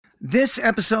This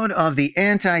episode of the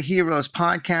Anti-Heroes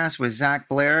podcast with Zach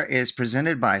Blair is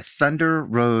presented by Thunder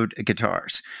Road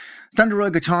Guitars. Thunder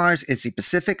Road Guitars is the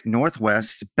Pacific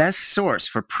Northwest's best source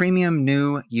for premium,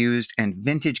 new, used, and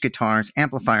vintage guitars,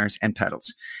 amplifiers, and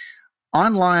pedals.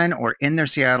 Online or in their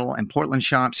Seattle and Portland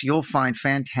shops, you'll find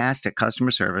fantastic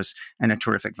customer service and a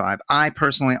terrific vibe. I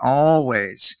personally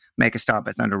always make a stop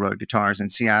at Thunder Road Guitars in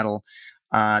Seattle.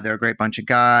 They're a great bunch of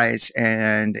guys,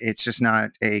 and it's just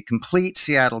not a complete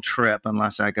Seattle trip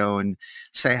unless I go and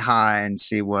say hi and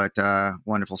see what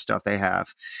wonderful stuff they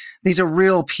have. These are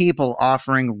real people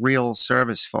offering real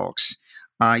service, folks.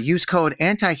 Use code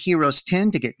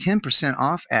ANTIHEROES10 to get 10%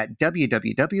 off at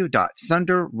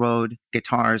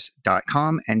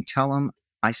www.thunderroadguitars.com and tell them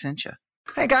I sent you.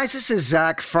 Hey guys, this is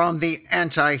Zach from the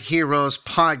Anti-Heroes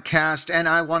podcast, and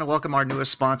I want to welcome our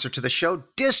newest sponsor to the show,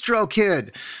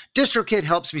 DistroKid. DistroKid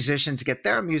helps musicians get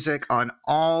their music on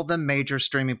all the major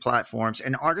streaming platforms,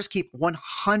 and artists keep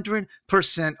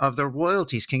 100% of their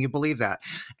royalties. Can you believe that?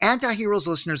 Anti-Heroes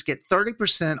listeners get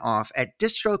 30% off at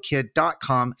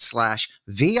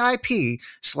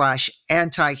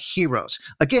distrokid.com/VIP/antiheroes.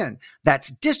 Again, that's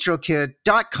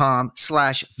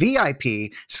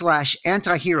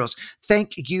distrokid.com/VIP/antiheroes.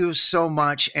 Thank you so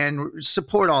much, and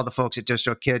support all the folks at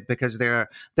DistroKid because they're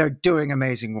doing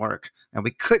amazing work, and we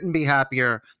couldn't be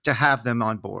happier to have them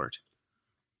on board.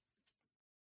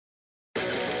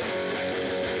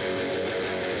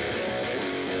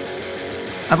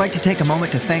 I'd like to take a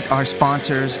moment to thank our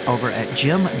sponsors over at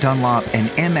Jim Dunlop and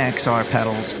MXR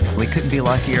Pedals. We couldn't be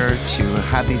luckier to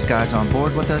have these guys on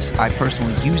board with us. I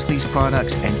personally use these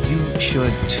products, and you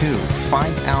should too.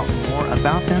 Find out more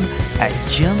about them at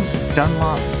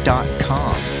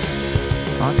jimdunlop.com.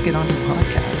 Well, let's get on to the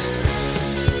podcast.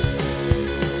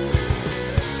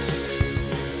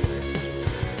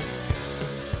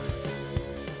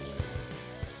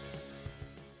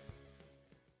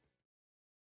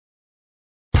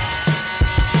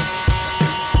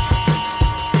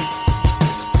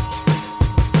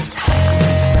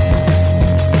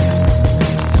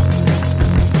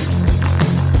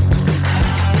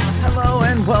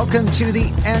 Welcome to the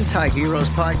Anti-Heroes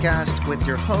podcast with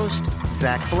your host,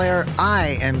 Zach Blair.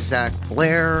 I am Zach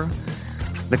Blair,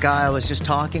 the guy I was just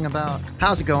talking about.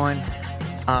 How's it going?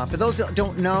 For those that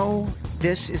don't know,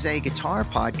 this is a guitar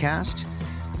podcast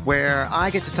where I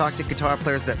get to talk to guitar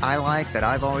players that I like, that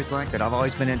I've always liked, that I've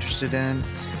always been interested in.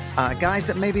 Guys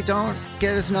that maybe don't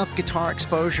get as enough guitar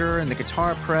exposure in the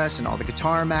guitar press and all the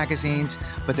guitar magazines,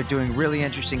 but they're doing really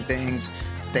interesting things.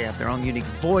 They have their own unique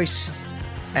voice.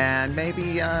 And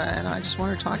maybe, and I just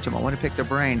want to talk to them. I want to pick their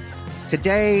brain.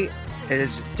 Today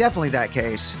is definitely that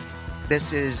case.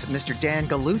 This is Mr. Dan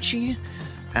Gallucci.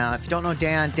 If you don't know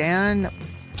Dan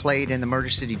played in the Murder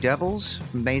City Devils,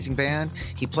 amazing band.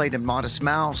 He played in Modest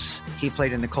Mouse. He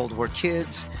played in the Cold War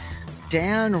Kids.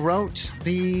 Dan wrote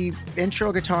the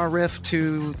intro guitar riff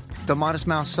to the Modest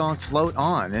Mouse song Float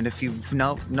On. And if you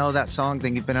know that song,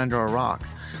 then you've been under a rock.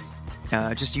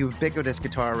 Just ubiquitous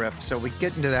guitar riff. So we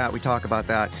get into that, we talk about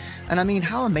that. And I mean,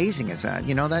 how amazing is that?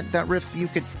 You know, that riff, you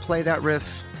could play that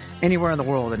riff anywhere in the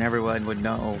world and everyone would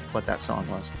know what that song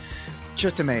was.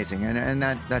 Just amazing. And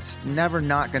that's never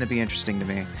not going to be interesting to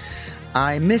me.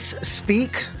 I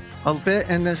misspeak a bit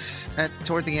in this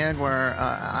toward the end where,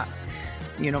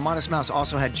 Modest Mouse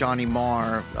also had Johnny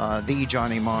Marr, the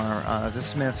Johnny Marr, the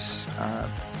Smiths, an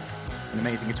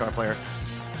amazing guitar player.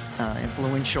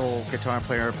 Influential guitar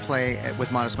player, play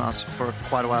with Modest Mouse for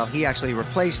quite a while. He actually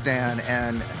replaced Dan,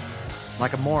 and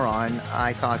like a moron,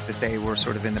 I thought that they were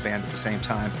sort of in the band at the same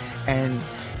time. And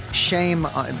shame,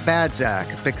 bad Zach,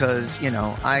 because,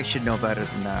 I should know better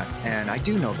than that. And I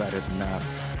do know better than that.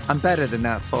 I'm better than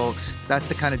that, folks. That's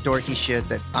the kind of dorky shit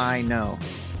that I know.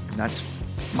 And that's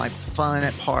my fun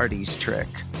at parties trick.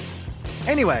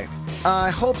 Anyway,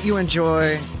 I hope you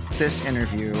enjoy this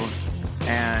interview.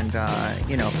 And,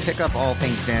 pick up all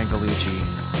things Dan Gallucci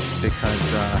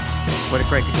because what a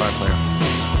great guitar player.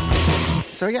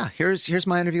 So, yeah, here's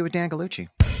my interview with Dan Gallucci.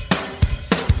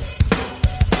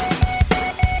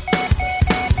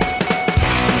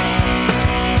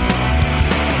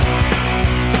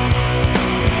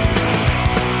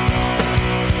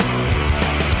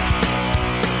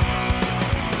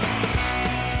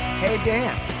 Hey,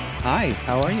 Dan. Hi,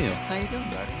 how are you? How you doing,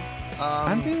 buddy?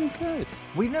 I'm doing good.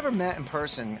 We've never met in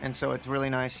person, and so it's really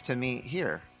nice to meet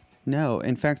here. No,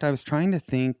 in fact, I was trying to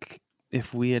think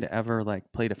if we had ever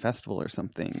played a festival or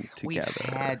something together.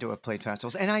 We had to have played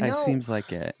festivals, and I know it seems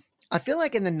like it. I feel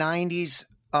like in the 90s,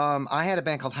 I had a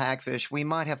band called Hagfish. We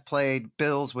might have played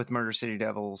bills with Murder City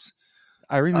Devils.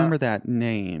 I remember that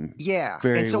name. Yeah,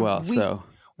 very well.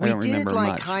 I don't remember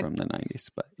much from the 90s,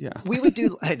 but yeah. We would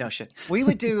do, hey, no shit. We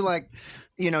would do like,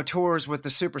 tours with the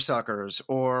Super Suckers,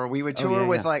 or we would tour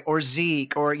with or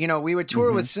Zeke, or, we would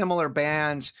tour with similar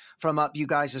bands from up you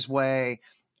guys' way.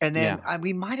 And then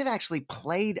we might have actually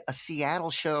played a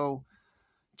Seattle show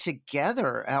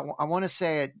together. I want to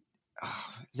say it.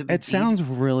 It sounds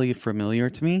really familiar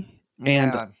to me.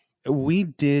 Yeah. And we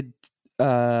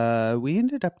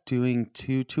ended up doing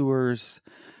 2 tours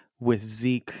with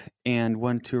Zeke and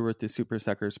 1 tour with the Super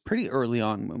Suckers pretty early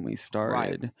on when we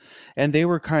started. Right. And they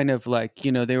were kind of like,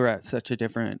 they were at such a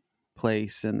different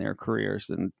place in their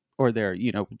careers or their,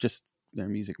 just their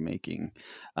music making.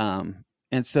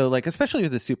 And so, like, especially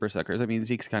with the Super Suckers, I mean,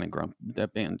 Zeke's kind of grumpy,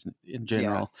 that band in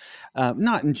general. Yeah.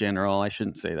 Not in general. I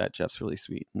shouldn't say that. Jeff's really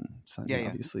sweet. And Sonny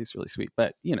obviously is really sweet.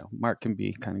 But, Mark can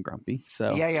be kind of grumpy.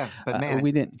 So, yeah. But, man,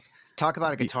 we didn't. Talk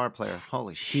about a guitar player.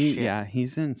 Holy shit. Yeah,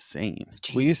 he's insane.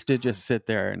 Jesus we used to Christ. Just sit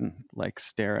there and, like,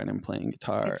 stare at him playing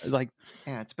guitar. It's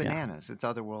bananas. Yeah. It's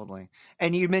otherworldly.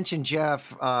 And you mentioned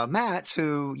Jeff Matz,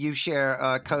 who you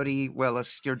share. Cody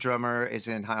Willis, your drummer, is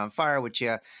in High on Fire with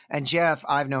you. And Jeff,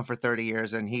 I've known for 30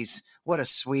 years, and what a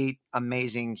sweet,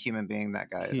 amazing human being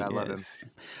that guy is. I love him.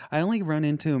 I only run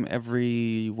into him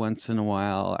every once in a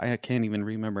while. I can't even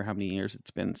remember how many years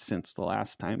it's been since the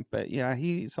last time. But, yeah,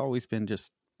 he's always been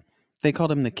just... They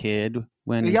called him the kid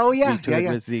when we toured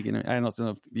with Zeke. And I don't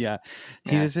know.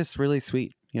 He was just really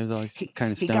sweet. He was always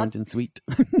kind of stoned and sweet.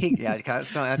 Kind of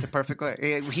stoned. That's a perfect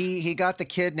way. He got the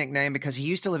kid nickname because he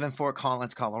used to live in Fort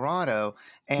Collins, Colorado,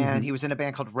 and he was in a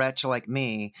band called Wretch Like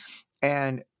Me.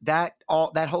 And that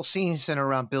whole scene centered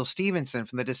around Bill Stevenson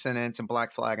from the Descendants and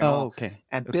Black Flag and all. Okay.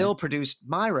 And Bill produced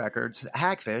my records,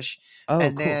 Hackfish. Oh,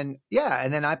 and cool.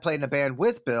 then I played in a band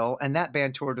with Bill, and that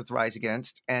band toured with Rise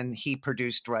Against, and he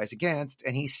produced Rise Against,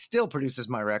 and he still produces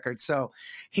my records. So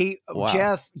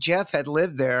Jeff had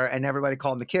lived there, and everybody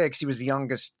called him the kid because he was the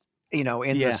youngest, in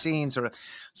the scene sort of.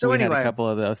 So we anyway, had a couple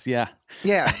of those, yeah,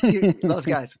 those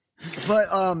guys. But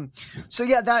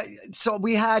so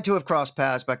we had to have crossed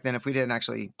paths back then if we didn't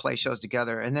actually play shows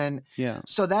together. And then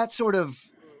so that sort of,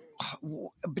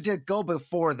 but to go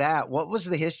before that, what was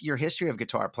your history of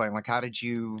guitar playing? Like, how did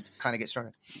you kind of get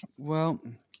started? Well,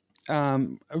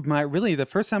 the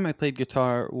first time I played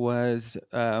guitar was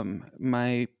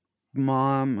my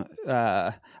mom.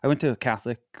 I went to a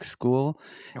Catholic school,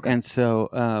 and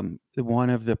so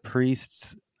one of the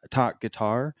priests taught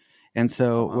guitar, and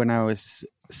so when I was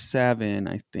 7,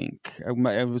 I think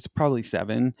I was probably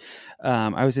 7.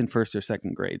 I was in 1st or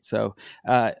 2nd grade. So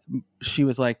she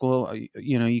was like, well,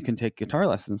 you can take guitar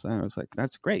lessons. And I was like,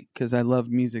 that's great. Cause I love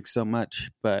music so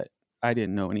much, but I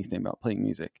didn't know anything about playing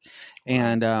music.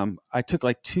 And I took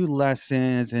like 2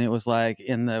 lessons, and it was like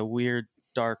in the weird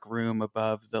dark room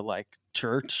above the like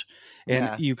church,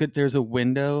 and there's a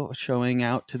window showing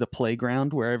out to the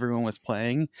playground where everyone was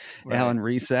playing out in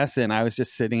recess, and I was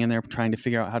just sitting in there trying to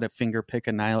figure out how to finger pick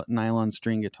a nylon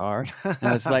string guitar. And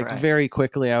I was like, very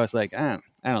quickly I was like, I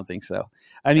don't think so.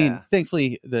 I mean,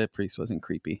 thankfully the priest wasn't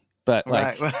creepy, but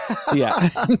like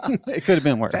it could have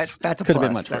been worse. That's could have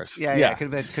been much worse. It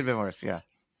could have been worse.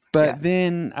 But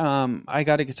then I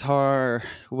got a guitar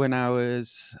when I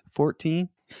was 14,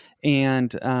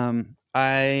 and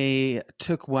I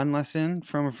took 1 lesson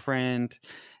from a friend,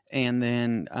 and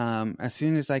then as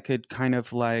soon as I could kind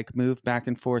of like move back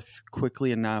and forth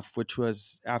quickly enough, which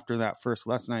was after that first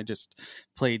lesson, I just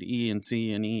played E and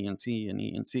C and E and C and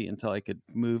E and C until I could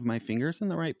move my fingers in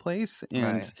the right place.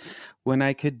 And when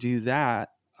I could do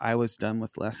that, I was done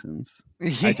with lessons.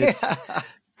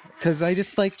 Because I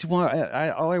just liked all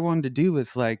I wanted to do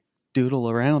was like doodle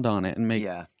around on it and make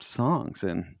songs,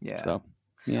 and so.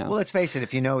 Yeah. Well, let's face it.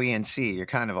 If you know E and C, you're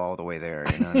kind of all the way there.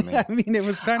 You know what I mean? I mean, it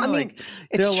was kind of like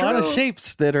there are a lot of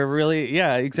shapes that are really,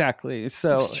 exactly.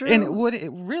 So, and what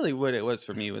it was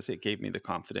for me was it gave me the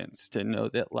confidence to know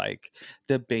that like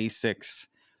the basics,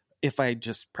 if I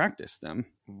just practiced them,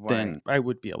 then I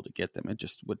would be able to get them. It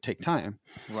just would take time.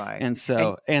 Right. And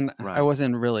so, I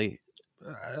wasn't really,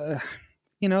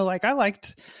 like I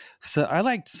liked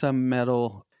some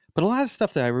metal. But a lot of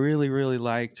stuff that I really, really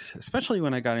liked, especially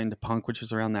when I got into punk, which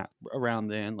was around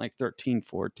then, like 13,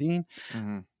 14,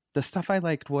 the stuff I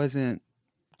liked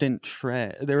didn't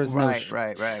shred. There was no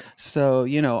right. So,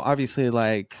 obviously,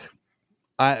 like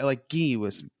Guy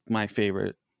was my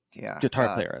favorite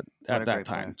guitar player at that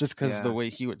time, just because the way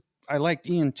he would. I liked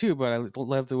Ian too, but I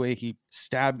loved the way he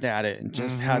stabbed at it and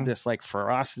just had this like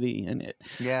ferocity in it.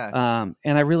 Yeah.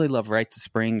 And I really love Right to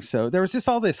Spring. So there was just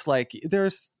all this like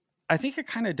I think it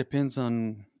kind of depends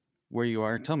on where you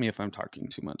are. Tell me if I'm talking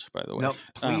too much, by the way. No,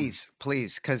 please,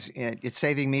 because it's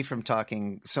saving me from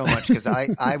talking so much. Because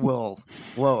I will.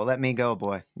 Whoa, let me go,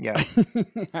 boy. Yeah,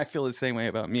 I feel the same way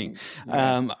about me.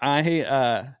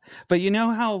 Yeah. But you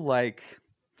know how like.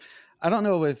 I don't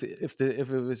know if it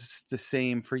was the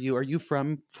same for you. Are you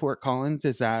from Fort Collins?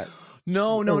 Is that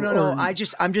No.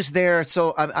 I'm just there.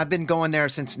 So I've been going there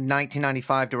since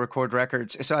 1995 to record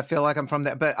records. So I feel like I'm from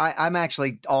there, but I'm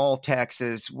actually all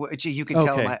Texas, which you can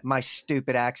tell my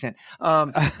stupid accent.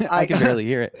 I can barely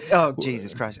hear it. Oh,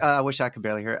 Jesus Christ. I wish I could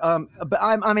barely hear it. But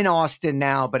I'm in Austin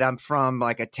now, but I'm from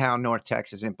like a town, North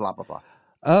Texas, and blah, blah, blah.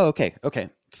 Oh, okay.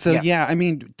 So yeah, I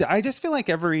mean, I just feel like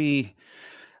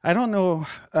I don't know.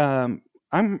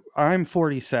 I'm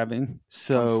 47,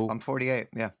 so I'm 48.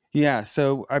 Yeah. Yeah.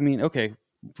 So I mean, okay,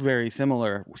 very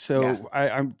similar. So Yeah.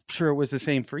 I'm sure it was the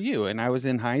same for you. And I was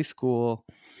in high school.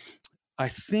 I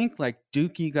think like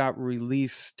Dookie got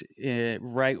released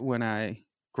right when I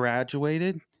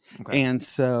graduated, and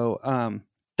so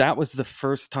that was the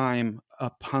first time a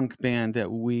punk band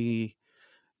that we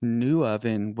knew of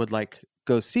and would like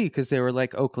go see, because they were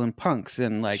like Oakland punks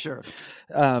and like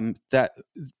that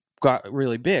got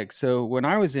really big. So when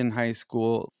I was in high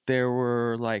school, there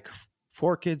were like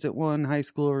 4 kids at one high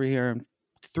school over here and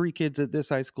 3 kids at this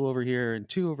high school over here and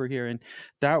 2 over here, and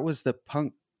that was the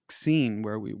punk scene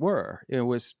where we were. It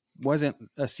wasn't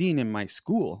a scene in my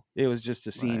school. It was just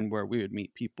a scene where we would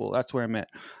meet people. That's where I met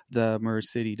the Merge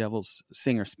City Devils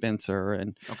singer Spencer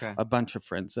and a bunch of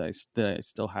friends that I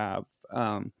still have.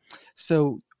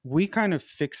 So we kind of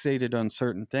fixated on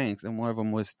certain things, and one of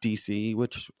them was DC,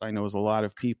 which I know is a lot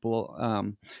of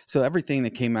people. So everything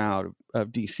that came out of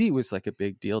DC was like a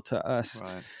big deal to us.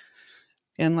 Right.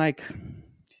 And like,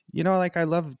 you know, like I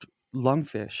loved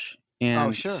Lungfish.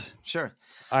 And sure.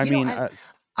 I mean,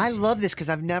 I love this because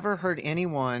I've never heard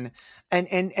anyone,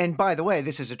 and by the way,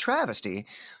 this is a travesty,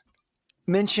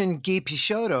 mention Guy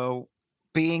Picciotto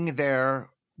being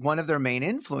one of their main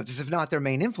influences, if not their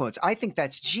main influence. I think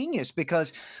that's genius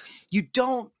because you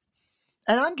don't,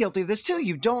 and I'm guilty of this too,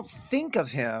 you don't think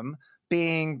of him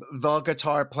being the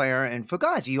guitar player in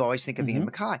Fugazi. You always think of Ian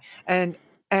MacKaye. And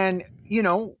you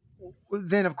know,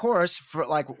 then of course, for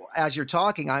like, as you're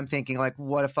talking, I'm thinking like,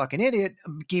 what a fucking idiot.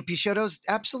 Guy Picciotto's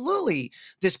absolutely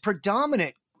this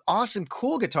predominant, awesome,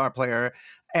 cool guitar player.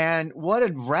 And what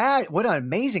an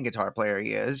amazing guitar player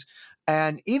he is.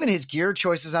 And even his gear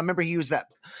choices, I remember he used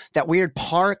that weird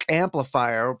Park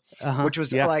amplifier, which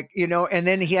was like, you know, and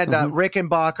then he had the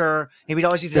Rickenbacker. He would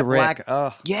always use the black.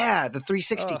 The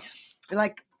 360.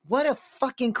 Like, what a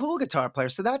fucking cool guitar player.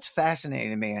 So that's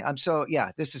fascinating to me.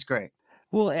 This is great.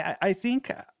 Well, I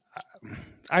think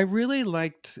I really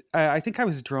liked, I think I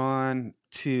was drawn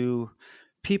to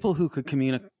people who could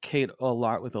communicate a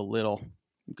lot with a little.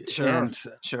 Sure.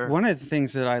 One of the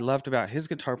things that I loved about his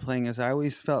guitar playing is I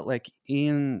always felt like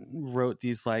Ian wrote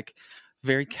these like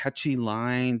very catchy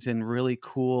lines and really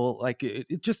cool, like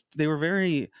it just, they were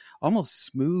very almost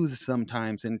smooth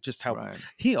sometimes, and just how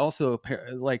he also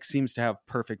like seems to have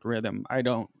perfect rhythm.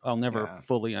 I'll never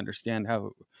fully understand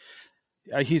how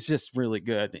he's just really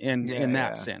good in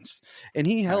that sense, and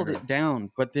he held it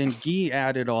down, but then Guy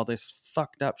added all this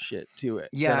fucked up shit to it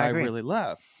that I really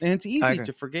love. And it's easy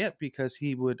to forget because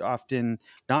he would often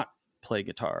not play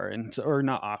guitar, or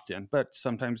not often, but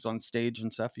sometimes on stage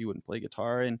and stuff he wouldn't play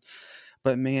guitar.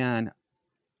 But man,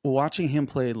 watching him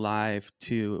play live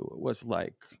too was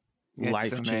like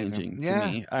life-changing to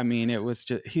me. I mean, it was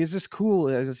just, he's just cool.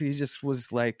 He just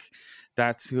was like,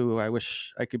 that's who I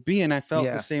wish I could be. And I felt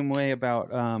the same way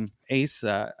about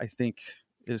Asa, I think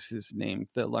is his name,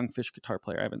 the Lungfish guitar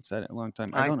player. I haven't said it in a long time.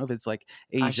 I don't know if it's like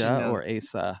Asia or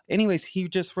Asa. Anyways, he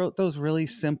just wrote those really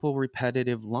simple,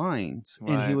 repetitive lines,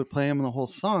 and he would play them the whole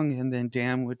song, and then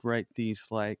Dan would write these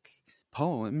like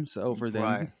poems over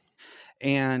them.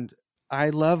 And I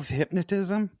love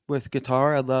hypnotism with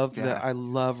guitar. I love that. I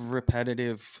love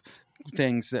repetitive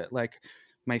things that, like,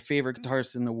 my favorite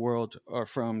guitarists in the world are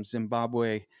from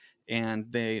Zimbabwe, and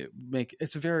they make,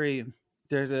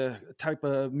 there's a type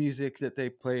of music that they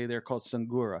play there called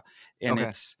Sangura. And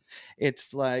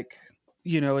it's like,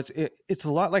 you know, it's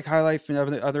a lot like High Life and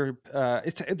other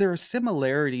there are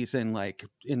similarities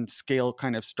in scale,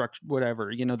 kind of structure,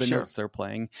 whatever, you know, the notes they're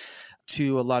playing,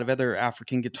 to a lot of other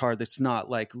African guitar that's not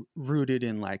like rooted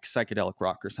in like psychedelic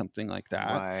rock or something like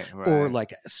that, or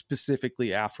like specifically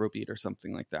Afrobeat or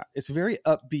something like that. It's very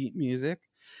upbeat music.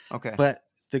 But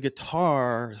the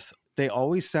guitars, they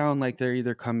always sound like they're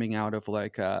either coming out of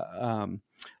like a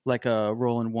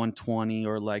Roland 120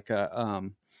 or like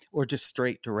or just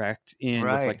straight direct in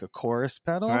with like a chorus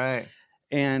pedal.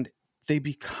 And they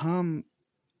become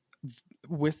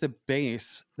with the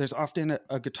bass, there's often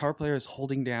a guitar player is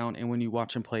holding down, and when you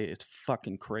watch him play, it's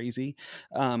fucking crazy.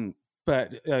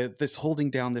 But this holding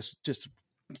down, this just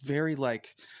very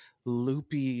like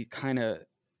loopy kind of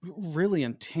really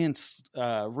intense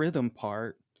rhythm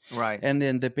part. Right. And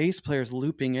then the bass player's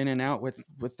looping in and out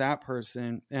with that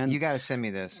person. And you got to send me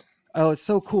this. Oh, it's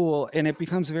so cool. And it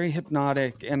becomes very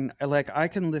hypnotic. And like, I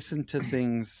can listen to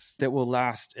things that will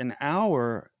last an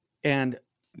hour. And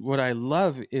what I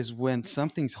love is when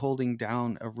something's holding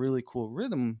down a really cool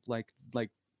rhythm, like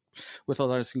with a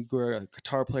lot of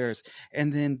guitar players,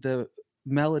 and then the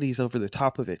melodies over the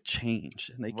top of it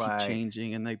change, and they keep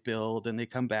changing, and they build, and they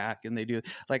come back, and they do.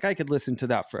 Like, I could listen to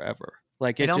that forever.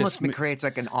 Like, it almost creates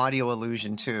like an audio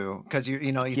illusion too, because you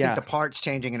think the part's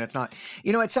changing and it's not.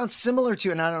 It sounds similar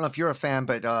to, and I don't know if you're a fan,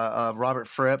 but Robert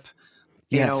Fripp.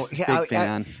 Big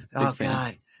fan.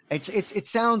 God. It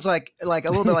sounds like a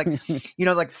little bit like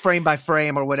like frame by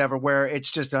frame or whatever, where it's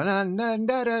just and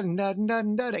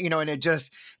it's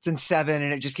in 7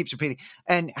 and it just keeps repeating.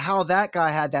 And how that guy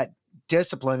had that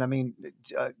discipline, I mean,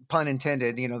 pun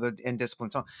intended, the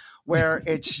indiscipline song, where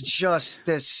it's just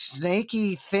this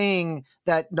snaky thing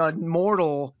that the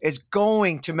mortal is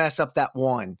going to mess up that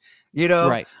one.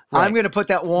 Right. I'm going to put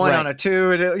that one on a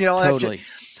 2. Totally.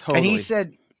 And he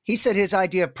said his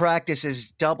idea of practice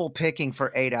is double picking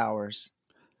for 8 hours,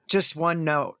 just one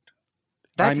note.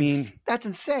 That's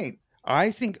insane.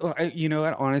 I think,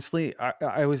 honestly,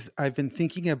 I've been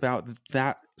thinking about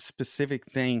that specific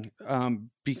thing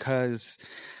because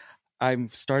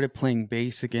I've started playing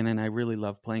bass again, and I really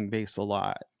love playing bass a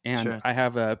lot. And I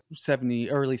have a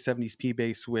early 70s P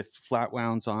bass with flat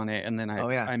wounds on it, and then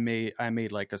I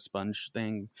made like a sponge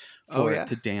thing for it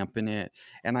to dampen it.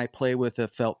 And I play with a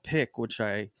felt pick, which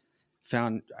I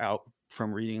found out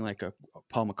from reading like a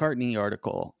Paul McCartney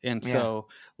article. And so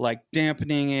like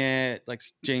dampening it, like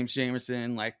James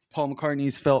Jamerson, like Paul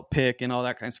McCartney's felt pick and all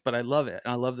that kind of stuff. But I love it.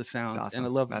 And I love the sound. And I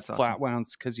love flat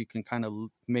wounds because you can kind of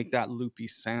make that loopy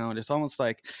sound. It's almost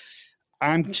like,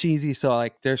 I'm cheesy, so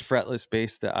like there's fretless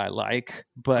bass that I like,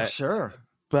 but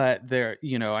but there,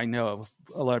 I know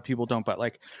a lot of people don't, but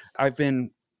like I've been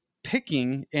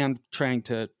picking and trying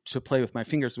to play with my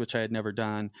fingers, which I had never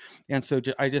done. And so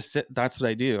I just sit, that's what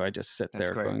I do. I just sit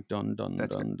there going dun, dun,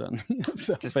 dun, dun.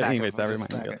 So, but anyways, that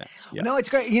reminds me of that. Yeah. No, it's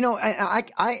great.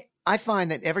 I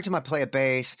find that every time I play a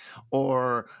bass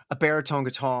or a baritone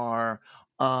guitar,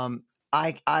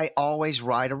 I always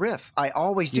write a riff. I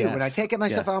always do. When I take it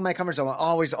myself out of my comfort zone, I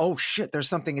always, oh shit, there's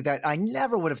something that I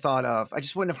never would have thought of. I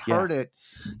just wouldn't have heard it,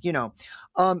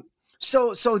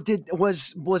 So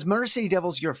was Motor City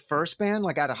Devils your first band,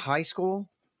 like out of high school?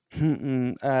 So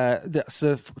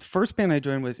the first band I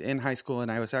joined was in high school, and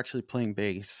I was actually playing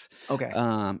bass. Okay.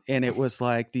 And it was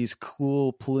like these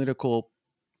cool political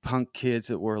punk kids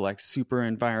that were like super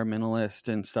environmentalist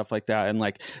and stuff like that, and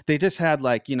like they just had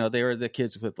like they were the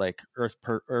kids with like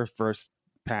Earth First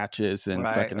patches and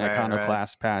fucking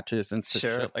iconoclast patches and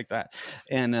shit like that.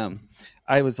 And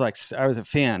I was a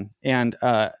fan, and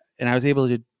I was able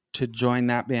to join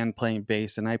that band playing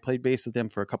bass, and I played bass with them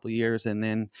for a couple of years. And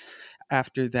then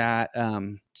after that,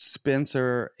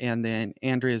 Spencer and then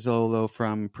Andrea Zolo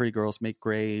from Pretty Girls Make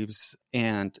Graves,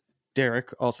 and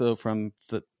Derek also from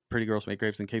the Pretty Girls Make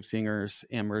Graves and Cave Singers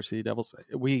and Mercy Devils,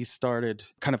 we started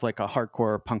kind of like a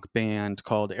hardcore punk band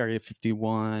called Area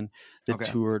 51 that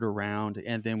toured around.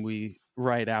 And then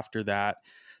right after that,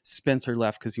 Spencer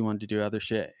left because he wanted to do other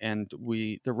shit, and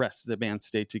the rest of the band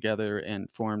stayed together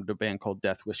and formed a band called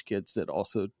Death Wish Kids that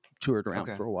also toured around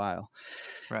for a while.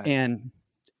 Right. And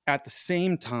at the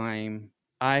same time,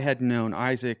 I had known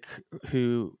Isaac,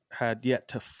 who had yet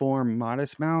to form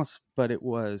Modest Mouse, but it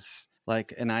was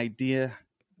like an idea.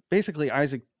 Basically,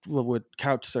 Isaac would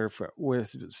couch surf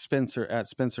with Spencer at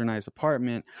Spencer and I's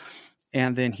apartment.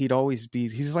 And then he's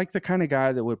like the kind of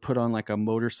guy that would put on like a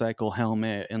motorcycle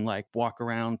helmet and like walk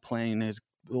around playing his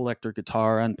electric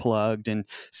guitar unplugged and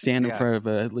stand in front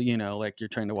of like you're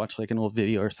trying to watch like an old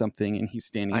video or something, and he's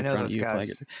standing in front of you. Playing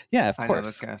it. Yeah, of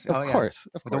course. Of course.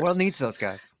 The world needs those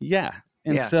guys. Yeah.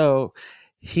 And so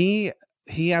he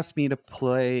asked me to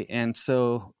play. And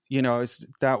so,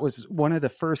 that was one of the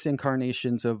first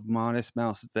incarnations of Modest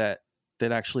Mouse that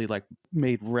actually like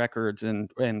made records and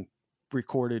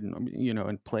recorded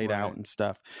and played out and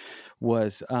stuff,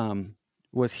 was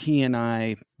he and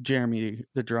I, Jeremy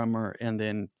the drummer, and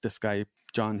then this guy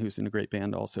John, who's in a great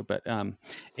band also. But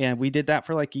and we did that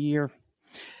for like a year.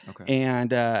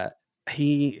 And I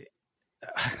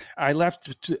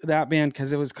left that band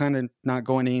because it was kind of not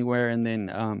going anywhere. And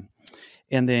then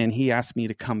And then he asked me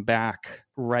to come back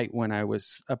right when I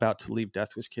was about to leave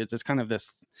Death Wish Kids. It's kind of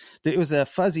it was a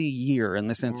fuzzy year in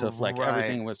the sense of like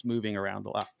everything was moving around a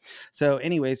lot. So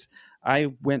anyways,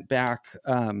 I went back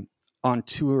on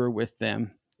tour with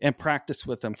them and practiced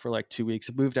with them for like 2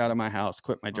 weeks. Moved out of my house,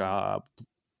 quit my job.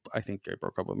 I think I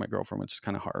broke up with my girlfriend, which is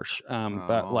kind of harsh.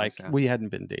 But like we hadn't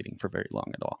been dating for very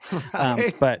long at all.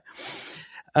 But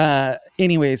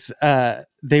anyways,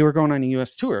 they were going on a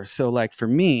US tour. So like for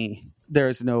me,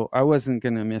 I wasn't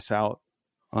going to miss out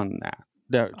on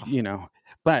that, you know,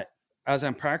 but as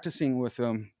I'm practicing with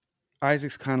him,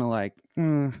 Isaac's kind of like,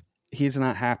 he's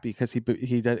not happy because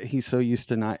he's so used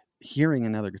to not hearing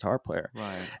another guitar player.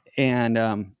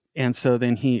 Right. And so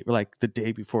then he, like the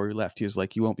day before he left, he was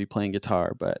like, you won't be playing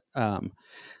guitar, but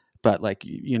like,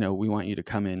 you know, we want you to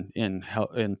come in and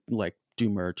help and like do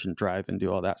merch and drive and do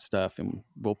all that stuff. And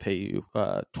we'll pay you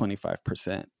 25%.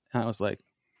 And I was like,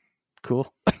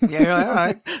 cool. Yeah, you're like, all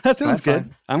right. That sounds good.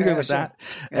 Fine. I'm good with sure. that.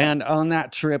 Yeah. And on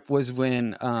that trip was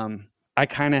when I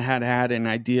kind of had an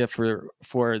idea for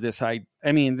this. I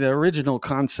mean, the original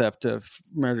concept of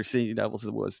Murder City Devils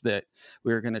was that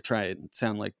we were going to try and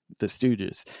sound like the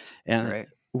Stooges. And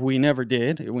we never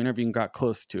did. We never even got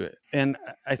close to it. And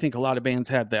I think a lot of bands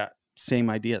had that same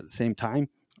idea at the same time.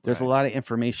 There's a lot of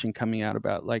information coming out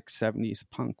about like 70s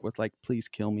punk with like Please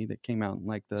Kill Me that came out in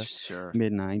like the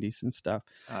mid 90s and stuff.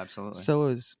 Absolutely. So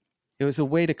it was a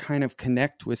way to kind of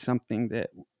connect with something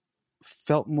that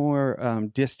felt more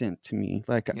distant to me.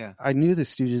 Like I knew the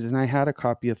Stooges and I had a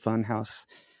copy of Funhouse,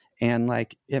 and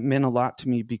like it meant a lot to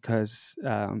me because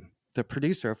the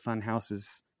producer of Funhouse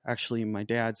is actually my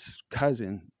dad's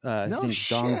cousin. His name's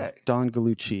Don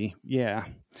Gallucci. Yeah.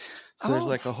 So there's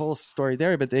like a whole story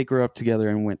there, but they grew up together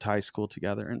and went to high school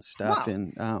together and stuff. Wow.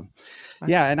 And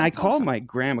and I called my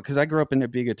grandma because I grew up in a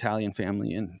big Italian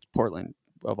family in Portland,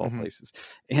 of all places.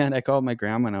 And I called my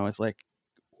grandma and I was like,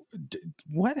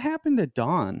 what happened to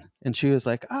Don? And she was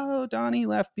like, oh, Donnie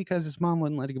left because his mom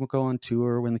wouldn't let him go on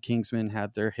tour when the Kingsmen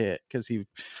had their hit because he,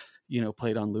 you know,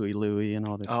 played on Louie Louie and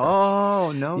all this stuff.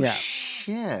 Oh, no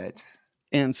shit.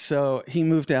 And so he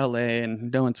moved to LA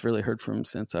and no one's really heard from him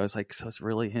since. I was like, so it's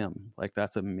really him. Like,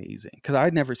 that's amazing. Because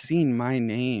I'd never seen my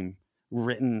name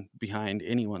written behind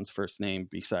anyone's first name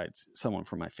besides someone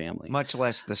from my family. Much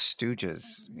less the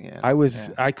Stooges. Yeah. I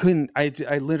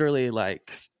literally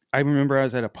like, I remember I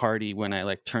was at a party when I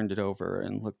like turned it over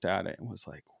and looked at it and was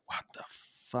like, what the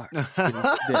fuck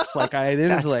is this? Like,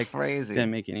 this is like crazy.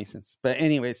 Didn't make any sense. But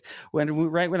anyways,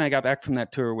 right when I got back from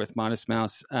that tour with Modest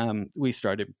Mouse, we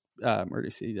started Murder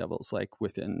City Devils like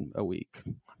within a week.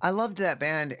 I loved that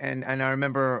band, and I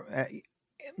remember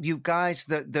you guys,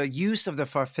 the use of the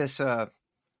Farfisa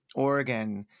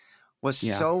organ was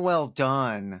so well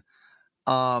done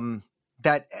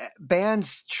that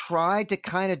bands tried to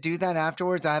kind of do that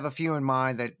afterwards. I have a few in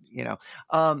mind that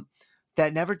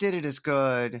that never did it as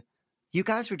good. You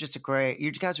guys were just a great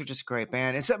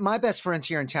band. It's my best friends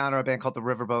here in town are a band called the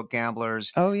Riverboat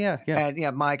Gamblers. Oh yeah,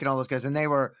 and Mike and all those guys, and they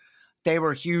were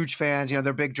huge fans. You know,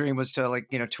 their big dream was to like,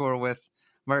 you know, tour with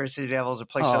Murder City Devils or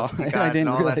play shows with you guys. I didn't and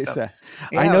all realize that stuff.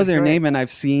 that. I know their name and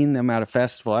I've seen them at a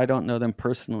festival. I don't know them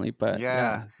personally, but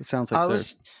it sounds like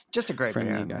was just a great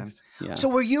band. Guys. Yeah. So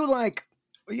were you like,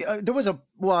 I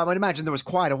would imagine there was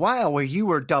quite a while where you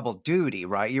were double duty,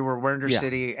 right? You were Murder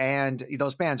City and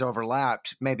those bands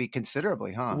overlapped maybe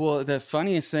considerably, huh? Well, the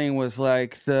funniest thing was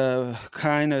like the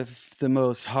kind of the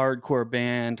most hardcore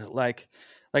band, like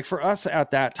for us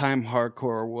at that time,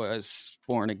 hardcore was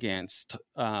Born Against.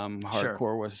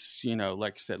 Hardcore was, you know,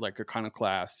 like you said, like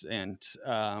Iconoclast and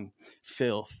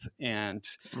Filth and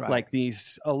like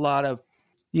these, a lot of,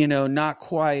 you know, not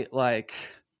quite like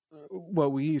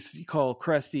what we used to call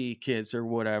crusty kids or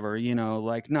whatever, you know,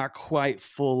 like not quite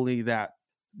fully that,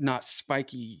 not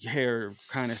spiky hair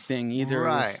kind of thing either.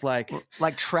 Right. It was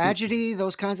like Tragedy,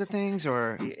 those kinds of things,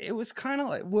 or it was kind of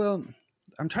like, well,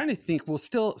 I'm trying to think. Well,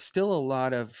 still a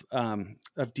lot of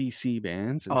DC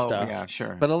bands and stuff. Yeah,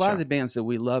 sure. But a lot of the bands that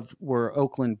we loved were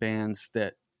Oakland bands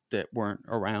that weren't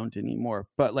around anymore.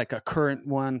 But like a current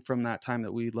one from that time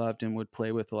that we loved and would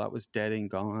play with a lot was Dead and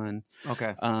Gone.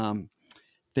 Okay.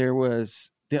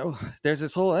 There's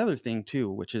this whole other thing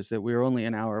too, which is that we were only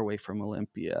an hour away from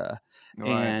Olympia,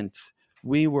 and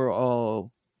we were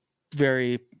all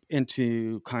very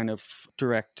into kind of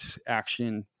direct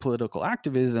action political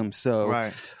activism.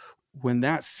 So when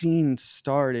that scene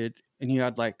started and you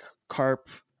had like Carp,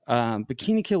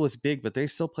 Bikini Kill was big, but they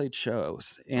still played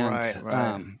shows.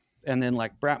 And and then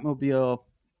like Bratmobile,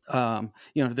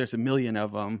 you know, there's a million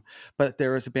of them, but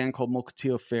there was a band called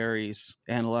Mukilteo Fairies,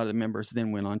 and a lot of the members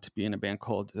then went on to be in a band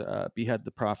called Behead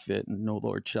the Prophet and No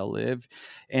Lord Shall Live.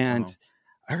 And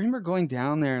I remember going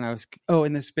down there and I was,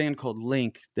 in this band called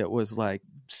Link that was like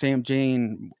Sam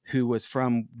Jane, who was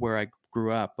from where I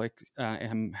grew up, like,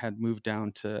 and had moved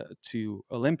down to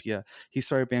Olympia. He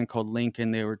started a band called Link,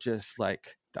 and they were just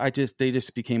like, they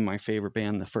just became my favorite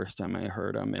band the first time I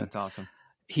heard them. And that's awesome.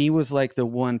 he was like the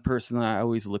one person that I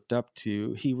always looked up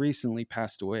to. He recently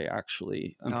passed away,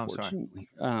 actually, unfortunately.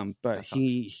 But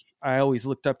I always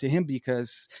looked up to him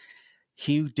because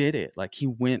he did it. Like, he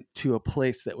went to a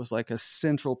place that was like a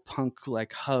central punk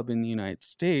like hub in the United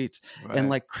States, and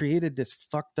like created this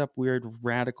fucked up, weird,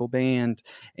 radical band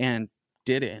and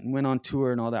did it and went on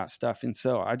tour and all that stuff. And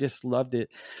so I just loved it.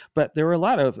 But there were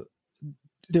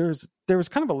there was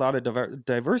kind of a lot of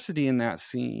diversity in that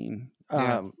scene.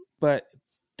 But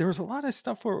there was a lot of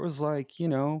stuff where it was like, you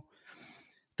know,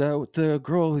 the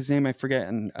girl whose name I forget,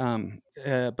 and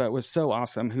but was so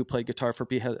awesome, who played guitar for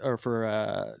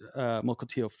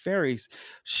Mukilteo Fairies.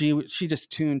 She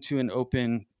just tuned to an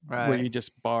open where you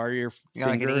just bar your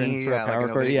finger and throw a power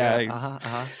chord.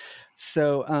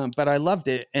 So, but I loved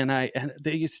it, and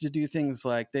they used to do things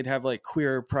like they'd have like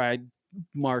queer pride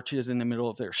marches in the middle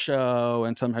of their show,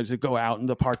 and sometimes they'd go out in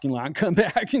the parking lot and come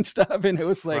back and stuff. And it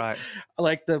was like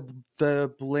like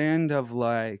the blend of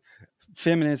like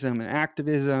feminism and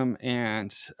activism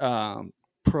and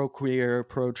pro queer,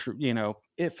 you know,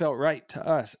 it felt right to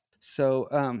us.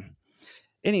 So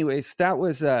anyways, that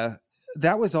was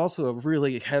also a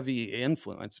really heavy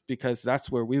influence, because that's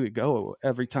where we would go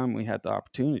every time we had the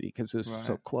opportunity, because it was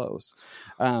so close.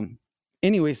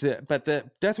 Anyways, but the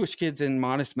Death Wish Kids and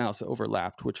Modest Mouse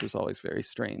overlapped, which was always very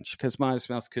strange, because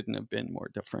Modest Mouse couldn't have been more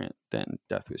different than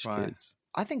Death Wish Kids.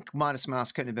 I think Modest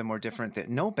Mouse couldn't have been more different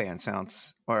than no band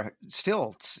sounds, or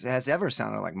still has ever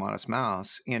sounded like Modest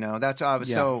Mouse. You know, that's I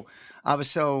was so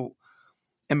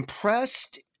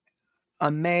impressed,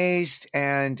 amazed,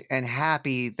 and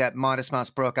happy that Modest Mouse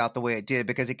broke out the way it did,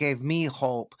 because it gave me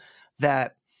hope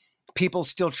that people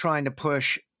still trying to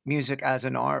push music as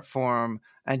an art form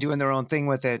and doing their own thing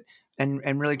with it,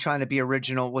 and really trying to be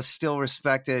original was still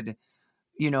respected,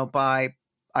 you know, by,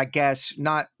 I guess,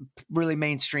 not really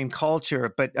mainstream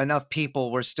culture, but enough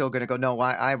people were still going to go, no,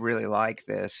 I really like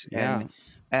this. Yeah.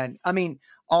 And I mean,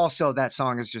 also that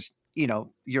song is just, you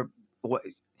know,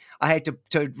 I hate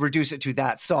to reduce it to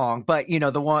that song, but you know,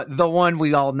 the one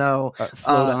we all know,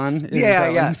 Float On.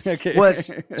 Okay.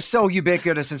 Was so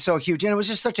ubiquitous and so huge. And it was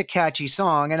just such a catchy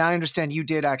song. And I understand you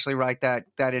did actually write that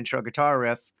intro guitar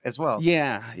riff as well.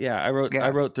 Yeah. I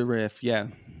wrote the riff. Yeah.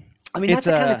 I mean,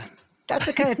 that's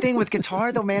the kind of thing with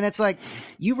guitar though, man. It's like,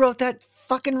 you wrote that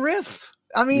fucking riff.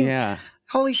 I mean,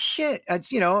 holy shit.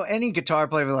 It's, you know, any guitar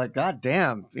player would be like, God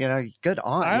damn, you know, good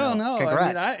on. I don't know.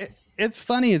 Congrats. I mean, it's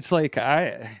funny. It's like,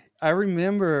 I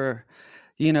remember,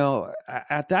 you know,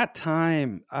 at that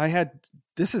time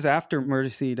this is after Murder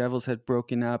City Devils had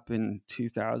broken up in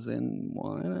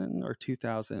 2001 or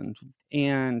 2000.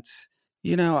 And,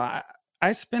 you know,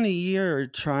 I spent a year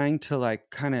trying to like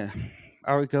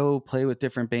I would go play with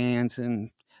different bands, and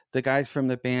the guys from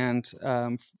the band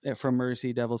from Murder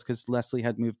City Devils, because Leslie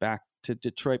had moved back to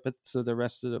Detroit, but so the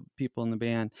rest of the people in the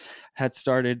band had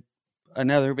started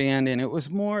another band, and it was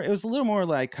a little more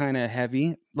like kind of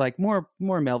heavy, like more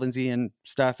Melvinsy and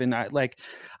stuff. And I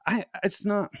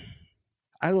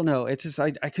don't know. It's just,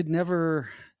 I could never,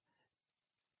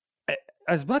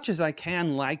 as much as I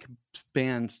can like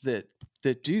bands that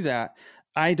do that,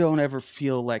 I don't ever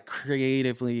feel like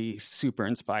creatively super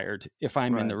inspired if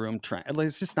I'm in the room trying.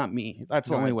 It's just not me. That's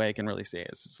the only way I can really say it.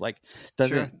 It's like,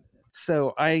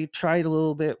 So I tried a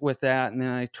little bit with that, and then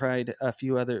I tried a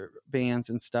few other bands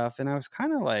and stuff, and I was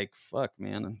kind of like, fuck,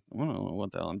 man, I don't know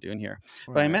what the hell I'm doing here.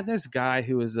 Right. But I met this guy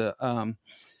who was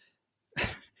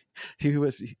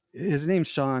his name's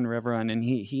Sean Reveron, and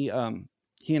he and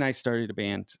I started a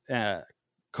band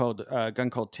called Gun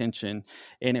Called Tension,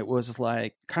 and it was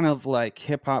like kind of like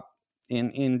hip hop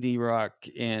and indie rock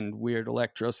and weird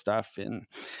electro stuff, and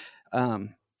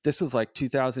this was like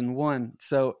 2001,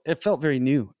 so it felt very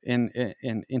new and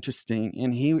interesting.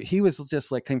 And he was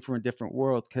just like, came from a different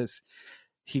world, because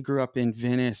he grew up in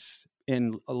Venice,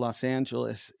 in Los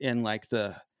Angeles, in like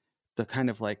the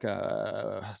kind of like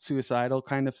a suicidal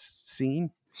kind of scene.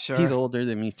 Sure. He's older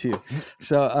than me too.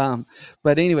 So,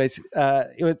 but anyways,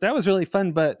 that was really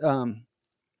fun. But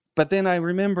then I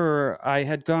remember I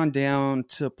had gone down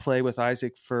to play with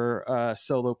Isaac for a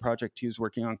solo project he was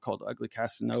working on called Ugly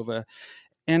Casanova.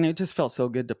 And it just felt so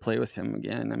good to play with him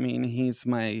again. I mean, he's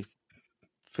my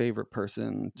favorite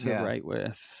person to write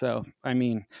with. So, I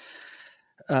mean,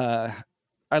 I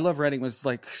love writing with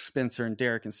like Spencer and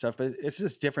Derek and stuff, but it's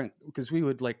just different because we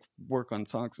would like work on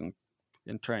songs and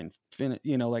try and finish,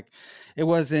 you know, like it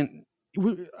wasn't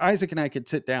Isaac and I could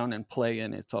sit down and play,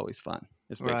 and it's always fun.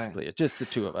 It's basically it's just the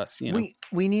two of us. You know,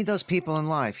 we need those people in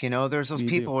life. You know, there's those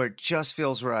people where it just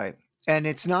feels right. And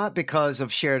it's not because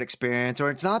of shared experience,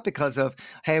 or it's not because of,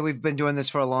 hey, we've been doing this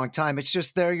for a long time. It's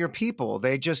just they're your people.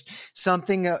 They just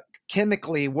something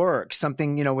chemically works,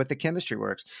 something, you know, with the chemistry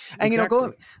works. And, you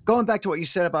know, going back to what you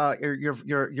said about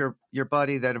your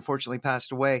buddy that unfortunately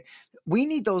passed away, we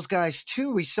need those guys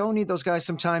too. We so need those guys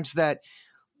sometimes that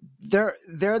they're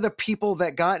the people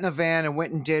that got in a van and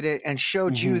went and did it and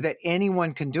showed you that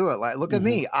anyone can do it. Like, look at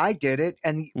me, I did it.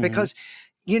 And because,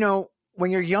 you know, when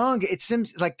you're young, it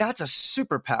seems like that's a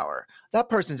superpower. That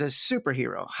person's a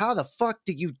superhero. How the fuck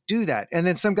do you do that? And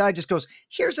then some guy just goes,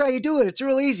 here's how you do it. It's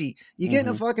real easy. You get in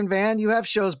a fucking van, you have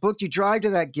shows booked, you drive to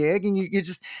that gig, and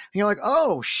you're like,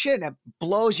 oh shit, it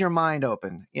blows your mind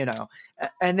open, you know?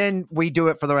 And then we do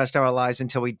it for the rest of our lives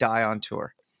until we die on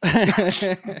tour.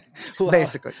 Well,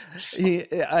 basically.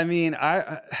 I mean,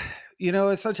 you know,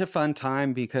 it's such a fun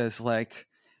time because, like,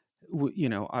 you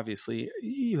know, obviously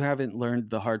you haven't learned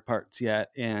the hard parts yet,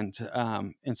 and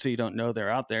so you don't know they're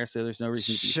out there, so there's no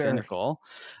reason to be cynical.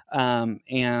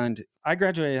 And I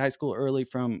graduated high school early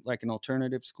from like an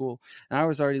alternative school, and I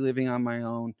was already living on my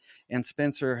own, and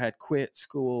Spencer had quit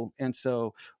school, and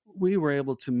so we were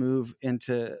able to move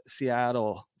into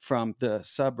Seattle from the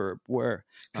suburb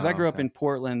because I grew up in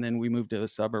Portland, then we moved to the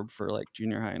suburb for like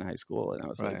junior high and high school. And I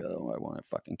was like, oh, I want to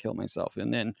fucking kill myself.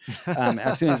 And then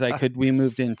as soon as I could, we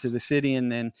moved into the city.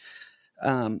 And then,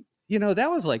 you know,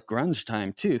 that was like grunge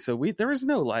time too. So there was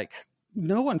no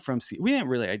one from we didn't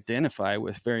really identify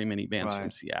with very many bands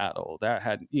from Seattle that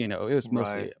had, you know, it was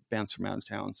mostly bands from out of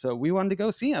town. So we wanted to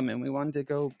go see them, and we wanted to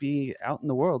go be out in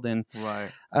the world. And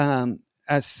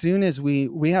as soon as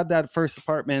we had that first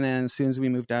apartment, and as soon as we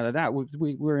moved out of that,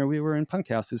 we were in punk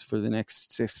houses for the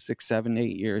next 6, 7,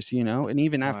 8 years, you know. And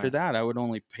even after that, I would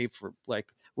only pay for, like,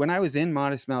 when I was in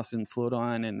Modest Mouse and Float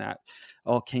On and that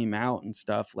all came out and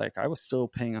stuff, like, I was still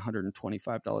paying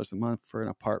 $125 a month for an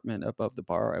apartment above the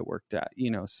bar I worked at,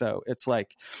 you know. So it's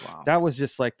like, that was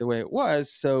just like the way it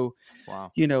was. So,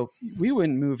 you know, we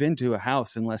wouldn't move into a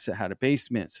house unless it had a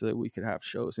basement so that we could have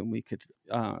shows and we could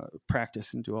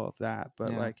practice and do all of that.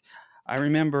 But like, I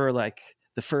remember like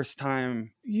the first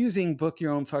time using Book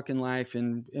Your Own Fucking Life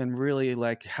and really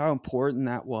like how important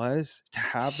that was to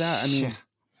have that. I mean,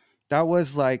 that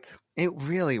was like, it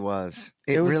really was.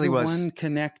 It really was one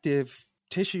connective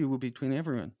tissue between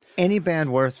everyone. Any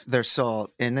band worth their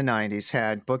salt in the 90s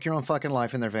had Book Your Own Fucking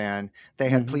Life in their van. They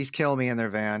had Please Kill Me in their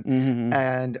van,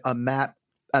 and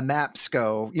a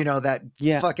Mapsco, you know, that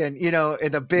fucking, you know,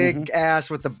 the big ass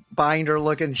with the binder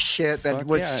looking shit that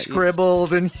was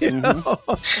scribbled and, you know,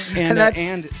 and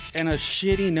a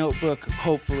shitty notebook,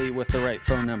 hopefully with the right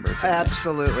phone numbers.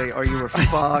 Absolutely. Or you were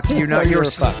fucked. You know, you were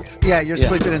fucked. Yeah. You're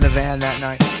sleeping in the van that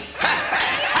night.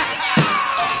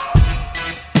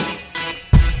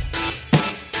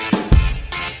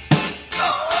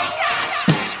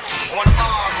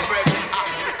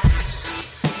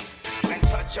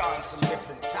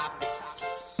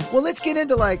 Well, let's get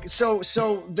into like so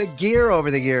the gear over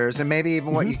the years, and maybe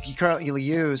even what you currently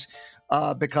use,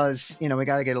 because, you know, we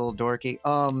got to get a little dorky.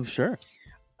 Sure.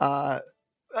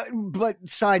 But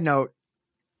side note,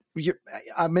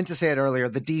 I meant to say it earlier.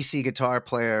 The DC guitar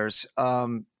players,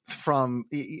 from,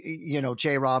 you know,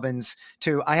 Jay Robbins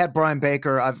to, I had Brian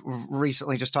Baker. I've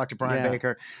recently just talked to Brian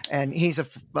Baker, and he's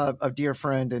a dear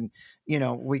friend, and, you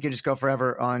know, we could just go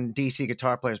forever on DC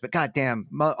guitar players, but goddamn,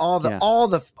 all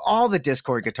the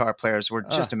Discord guitar players were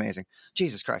just amazing.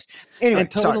 Jesus Christ. Anyway, and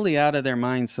totally out of their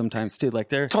minds sometimes too. Like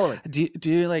they're totally.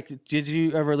 Do you like? Did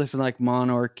you ever listen to like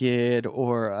Monorchid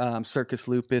or Circus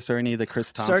Lupus or any of the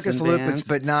Chris Thompson Circus bands? Lupus,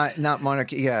 but not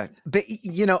Monarchy? Yeah, but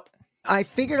you know, I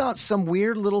figured out some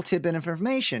weird little tidbit of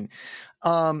information.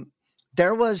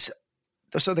 There was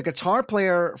the guitar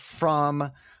player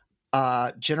from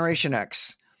Generation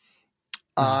X.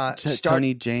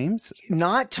 Tony James?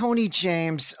 Not Tony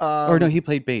James. Or no, he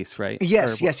played bass, right?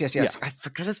 Yes. Yeah. I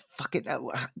forgot his fucking.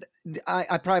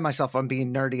 I pride myself on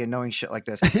being nerdy and knowing shit like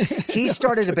this. He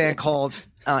started a band called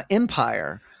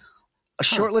Empire, a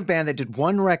short-lived band that did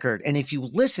one record, and if you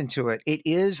listen to it, it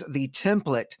is the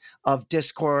template of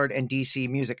Discord and DC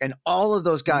music. And all of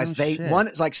those guys,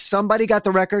 it's like somebody got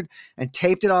the record and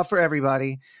taped it off for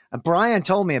everybody. And Brian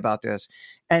told me about this.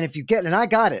 And if you and I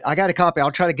got it. I got a copy. I'll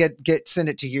try to send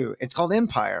it to you. It's called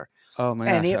Empire. Oh my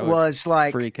gosh. And it was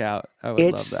like freak out. I would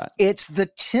love that. It's the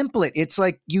template. It's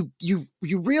like you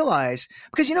realize,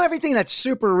 because, you know, everything that's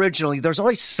super original, there's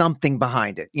always something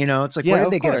behind it. You know, it's like, where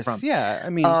did they get it from? Yeah. I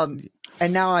mean,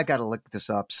 and now I got to look this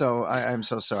up. So I'm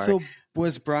so sorry. So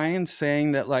Was Brian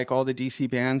saying that like all the DC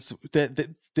bands that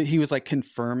he was like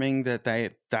confirming that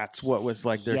that's what was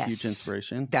like their huge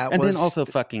inspiration? Then also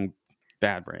fucking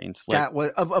Bad Brains. Like, that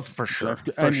was for sure.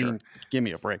 I mean, give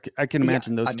me a break. I can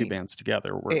imagine those two bands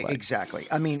together were like, exactly.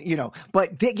 I mean,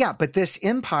 but but this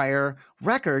Empire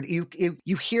record,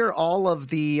 you hear all of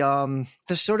the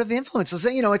sort of influences.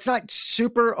 It's not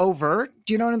super overt.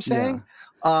 Do you know what I'm saying?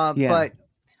 But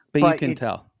you can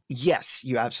tell. Yes,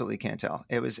 you absolutely can tell.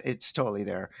 It's totally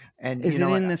there. And is it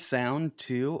in the sound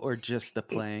too, or just the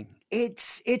playing?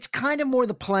 It's kind of more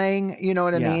the playing. You know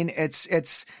what I mean?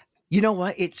 It's. You know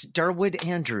what? It's Durwood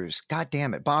Andrews. God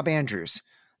damn it. Bob Andrews.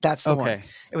 That's the one.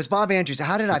 It was Bob Andrews.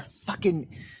 How did I?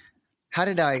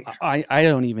 I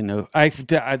don't even know.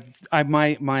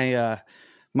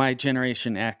 My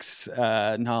Generation X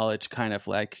knowledge kind of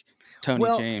like Tony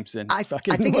James and I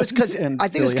think it was because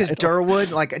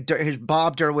Durwood, like his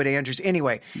Bob Durwood Andrews.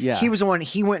 Anyway, he was the one.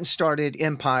 He went and started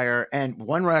Empire, and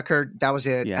one record, that was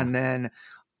it. And then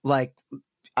like,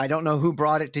 I don't know who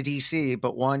brought it to DC,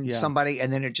 but somebody,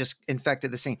 and then it just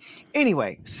infected the scene.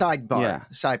 Anyway,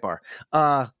 sidebar.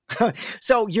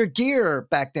 So your gear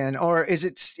back then, or is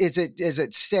it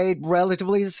stayed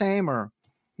relatively the same, or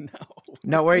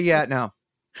no? Where are you at now?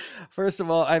 First of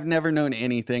all, I've never known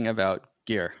anything about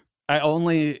gear. I know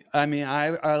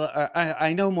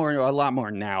a lot more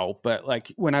now, but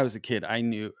like when I was a kid, I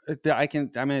knew. I'm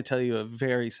going to tell you a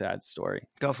very sad story.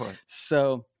 Go for it.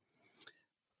 So,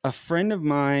 a friend of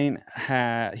mine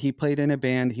he played in a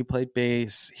band. He played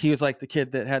bass. He was like the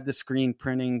kid that had the screen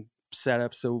printing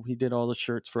setup. So he did all the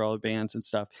shirts for all the bands and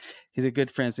stuff. He's a good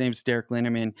friend. His name's Derek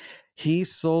Linneman. He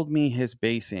sold me his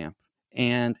bass amp.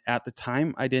 And at the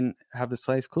time, I didn't have the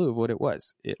slightest clue of what it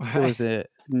was. It was a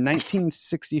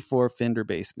 1964 Fender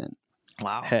Bassman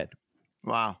head.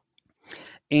 Wow.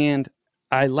 And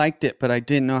I liked it, but I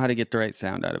didn't know how to get the right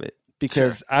sound out of it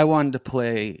because I wanted to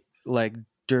play like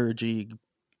dirgy,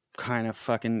 kind of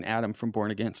fucking Adam from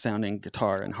Born Against sounding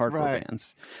guitar and hardcore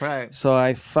bands. Right. So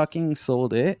I fucking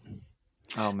sold it.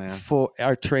 Oh man.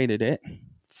 I traded it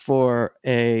for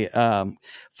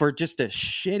for just a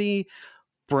shitty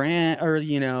brand,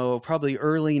 or probably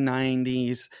early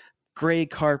 90s gray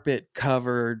carpet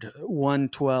covered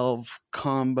 112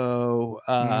 combo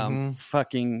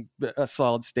fucking a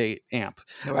solid state amp.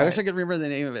 I wish I could remember the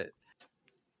name of it.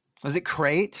 Was it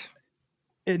Crate?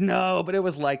 No, but it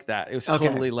was like that. It was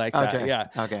totally like that. Yeah.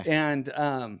 Okay. And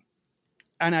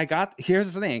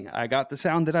here's the thing. I got the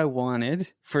sound that I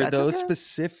wanted for those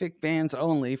specific bands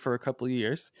only for a couple of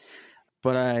years,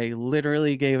 but I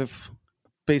literally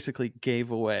basically gave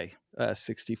away a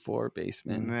 64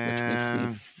 Bassman, which makes me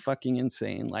fucking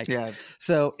insane.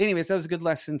 So anyways, that was a good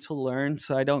lesson to learn.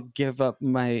 So I don't give up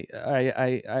I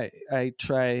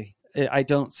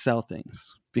don't sell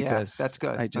things. Because that's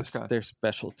good. They're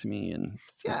special to me, and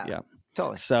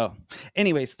totally. So,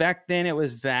 anyways, back then it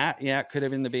was that. Yeah, it could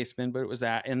have been the Bassman, but it was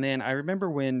that. And then I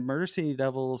remember when Murder City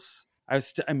Devils, I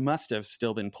must have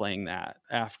still been playing that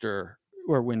after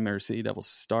or when Murder City Devils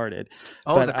started.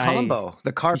 Oh, but the combo,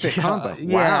 the carpet combo. Wow.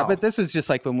 Yeah, but this was just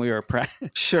like when we were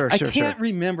Sure. I can't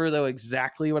remember though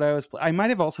exactly what I was I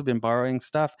might have also been borrowing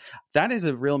stuff. That is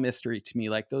a real mystery to me.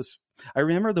 Like those, I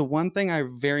remember the one thing I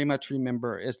very much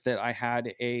remember is that I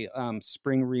had a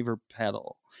spring reverb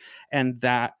pedal, and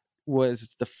that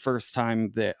was the first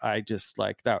time that I just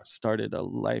that started a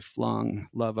lifelong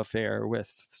love affair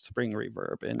with spring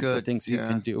reverb and the things you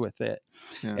can do with it,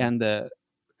 and the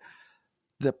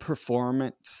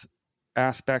performance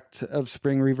aspect of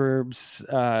spring reverbs,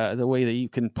 the way that you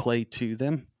can play to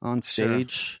them on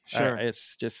stage. Sure.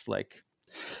 It's just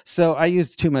so I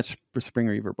use too much spring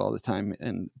reverb all the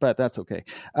time, but that's okay.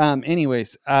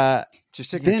 Anyways, it's your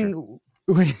signature.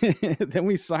 Then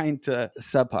we signed to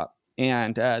Sub Pop,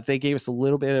 and they gave us a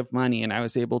little bit of money, and I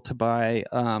was able to buy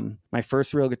my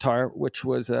first real guitar, which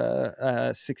was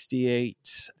a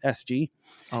 68 SG.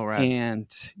 All right. And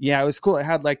it was cool. It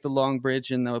had the long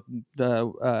bridge and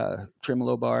the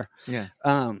tremolo bar. Yeah.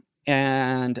 And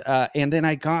then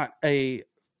I got a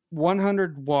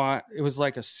 100 watt. It was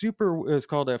it was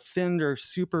called a Fender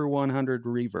Super 100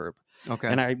 reverb. Okay.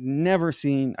 And I never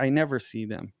see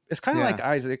them. It's kind of like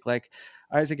Isaac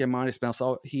and Modest Mouse.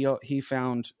 He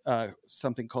found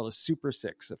something called a Super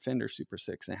 6, a Fender Super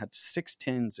 6, and it had 6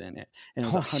 tens in it, and it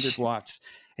was 100 watts,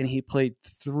 and he played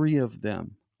 3 of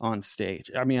them on stage.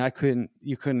 I mean,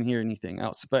 you couldn't hear anything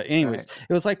else. But anyways,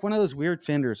 It was one of those weird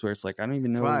Fenders where it's I don't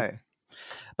even know. Right.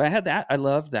 But I had that. I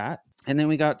loved that. And then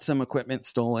we got some equipment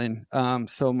stolen.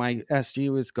 So my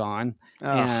SG was gone.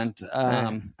 And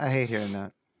I hate hearing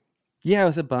that. Yeah, it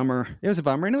was a bummer.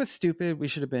 And it was stupid. We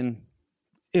should have been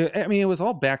I mean, it was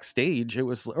all backstage. It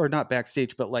was, or not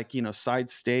backstage, but like, side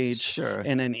stage, Sure.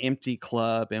 in an empty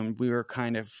club. And we were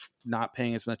kind of not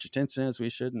paying as much attention as we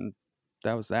should. And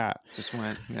that was that. Just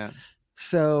went, yeah.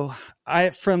 So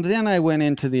from then I went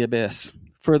into the abyss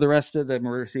for the rest of the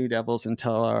Murder City Devils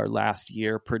until our last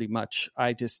year. Pretty much,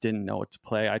 I just didn't know what to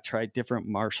play. I tried different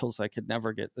Marshalls. I could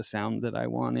never get the sound that I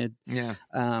wanted. Yeah.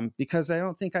 Because I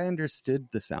don't think I understood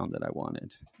the sound that I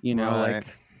wanted. Right.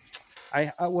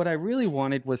 Like what I really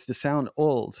wanted was to sound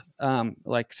old,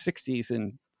 like 60s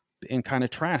and kind of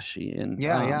trashy, and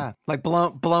yeah, like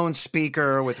blown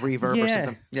speaker with reverb or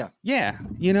something. Yeah,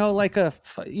 like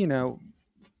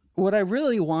what I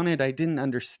really wanted, I didn't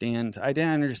understand. I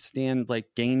didn't understand like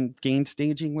gain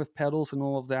staging with pedals and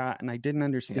all of that. And I didn't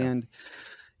understand,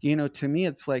 to me,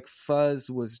 it's like fuzz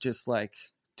was just like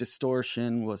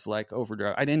distortion was like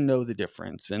overdrive. I didn't know the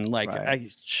difference. And like, I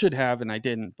should have, and I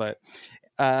didn't. But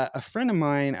a friend of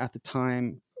mine at the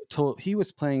time he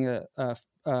was playing a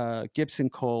Gibson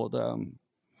called,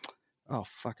 I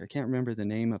can't remember the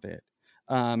name of it.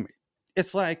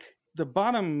 It's like, the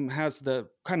bottom has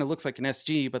kind of looks like an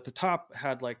SG, but the top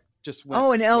had like just an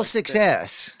L6S.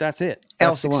 Like that's it.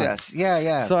 That's L6S.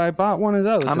 Yeah. So I bought one of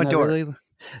those. I'm a dork.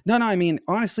 No, I mean,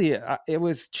 honestly, it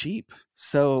was cheap.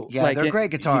 So yeah, like, they're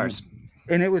great guitars.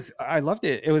 And I loved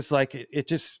it. It was like, it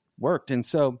just worked. And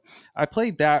so I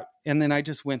played that. And then I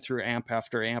just went through amp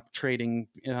after amp, trading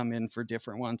in for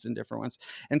different ones.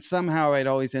 And somehow I'd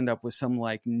always end up with some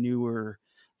like newer,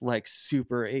 like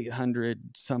super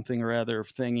 800 something or other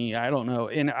thingy. I don't know.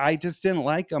 And I just didn't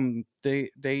like them. I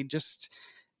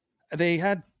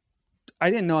didn't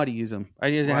know how to use them. I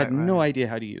had no idea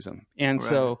how to use them. And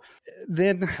so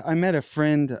then I met a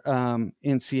friend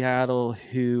in Seattle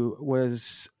who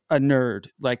was a nerd,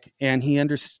 and he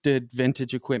understood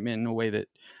vintage equipment in a way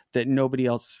that nobody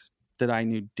else that I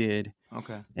knew did.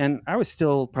 Okay. And I was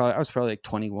probably like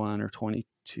 21 or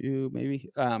 22 maybe.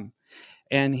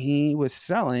 And he was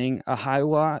selling a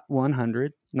Hiwatt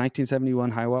 100,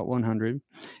 1971 Hiwatt 100,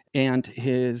 and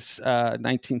his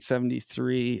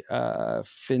 1973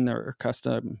 Finner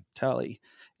custom telly.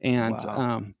 And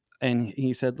and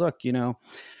he said, look,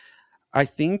 I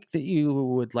think that you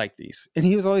would like these. And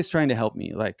he was always trying to help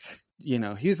me. Like,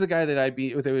 he's the guy that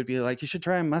would be like, you should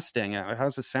try a Mustang out.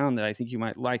 How's the sound that I think you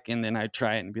might like? And then I'd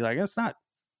try it and be like, that's not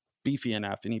beefy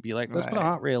enough. And he'd be like, let's put a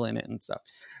hot rail in it and stuff.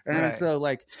 And so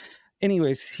like,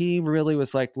 anyways, he really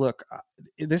was like, look,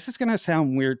 this is going to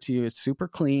sound weird to you. It's super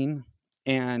clean.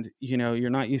 And, you're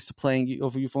not used to playing,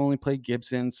 you've only played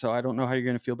Gibson. So I don't know how you're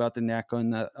going to feel about the neck on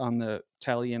the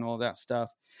telly and all that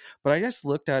stuff. But I just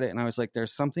looked at it and I was like,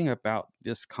 there's something about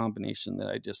this combination that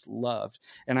I just loved.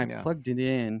 And I plugged it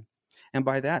in. And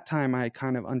by that time, I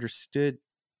kind of understood.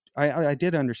 I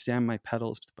did understand my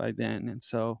pedals by then. And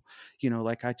so,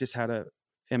 like I just had a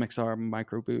MXR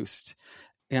micro boost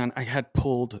and I had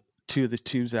pulled two of the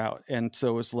tubes out. And so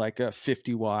it was like a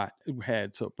 50 watt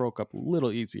head. So it broke up a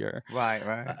little easier. Right.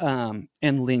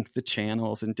 And linked the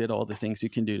channels and did all the things you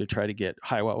can do to try to get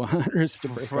Hiwatt 100s to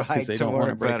break up because they don't want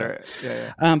to break better. Up.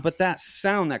 Yeah. But that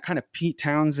sound, that kind of Pete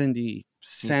Townsend-y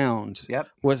sound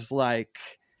was like,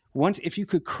 if you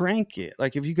could crank it,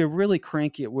 like if you could really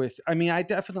crank it I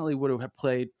definitely would have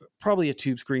played probably a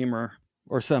Tube Screamer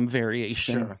or some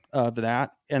variation of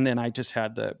that. And then I just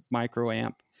had the micro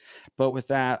amp. But with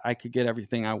that, I could get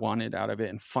everything I wanted out of it.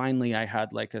 And finally, I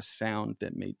had like a sound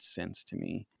that made sense to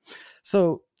me.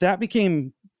 So that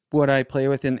became what I play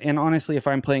with. And honestly, if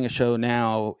I'm playing a show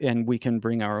now and we can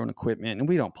bring our own equipment, and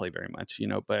we don't play very much,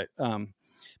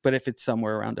 but if it's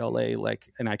somewhere around LA,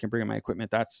 and I can bring my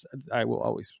equipment, I will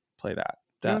always play that.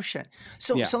 No shit.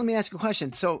 So let me ask you a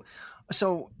question. So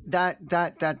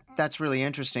that's really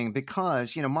interesting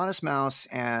because, Modest Mouse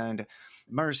and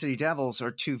Murder City Devils are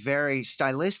two very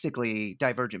stylistically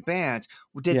divergent bands.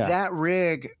 Did that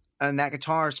rig and that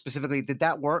guitar specifically, did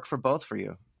that work for both for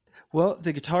you? Well,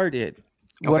 the guitar did.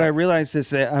 Okay. What I realized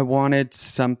is that I wanted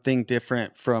something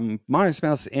different from Modest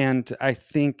Mouse. And I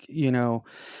think,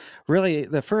 really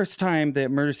the first time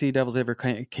that Murder City Devils ever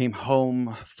came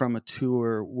home from a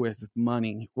tour with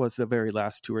money was the very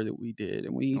last tour that we did.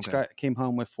 And we each came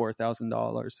home with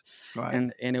 $4,000. Right.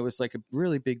 And it was like a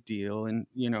really big deal. And,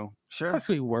 plus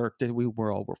we worked, we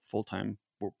were all full-time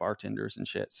bartenders and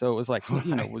shit. So it was like,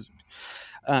 it was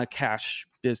cash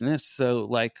business. So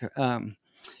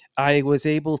I was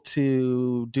able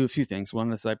to do a few things.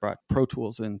 One is I brought Pro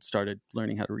Tools and started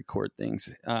learning how to record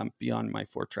things beyond my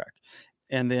 4-track.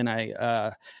 And then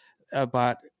I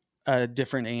bought a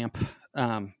different amp,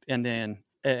 and then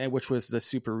which was the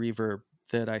Super Reverb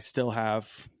that I still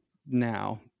have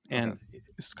now. and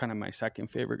it's kind of my second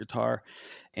favorite guitar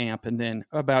amp. And then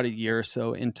about a year or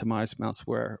so into Modest Mouse,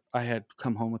 where I had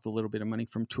come home with a little bit of money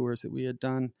from tours that we had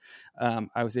done,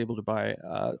 I was able to buy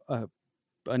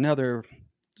another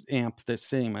amp that's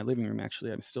sitting in my living room.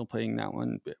 Actually, I'm still playing that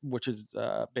one, which is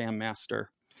Bandmaster.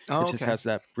 It just has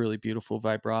that really beautiful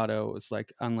vibrato. It's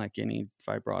like unlike any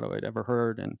vibrato I'd ever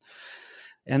heard.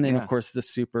 And then of course the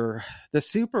Super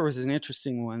was an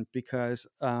interesting one because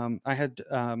I had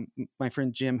my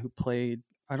friend Jim, who played,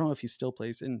 I don't know if he still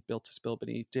plays in Built to Spill, but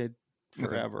he did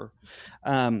forever.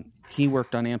 He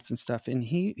worked on amps and stuff, and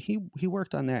he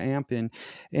worked on that amp,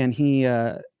 and he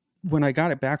when I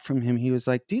got it back from him, he was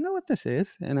like, "Do you know what this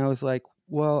is?" And I was like,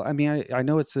 "Well, I mean, I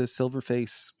know it's a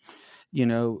Silverface,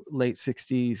 late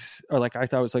 60s, or like I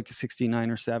thought it was like a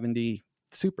 69 or 70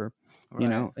 Super,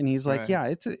 and he's like, yeah,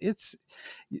 it's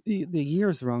the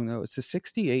year's wrong though. It's a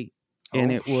 68.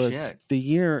 And it was the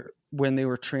year when they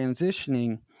were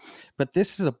transitioning, but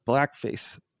this is a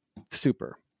blackface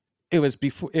Super. It was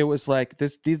before, it was like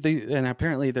this, and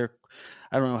apparently they're,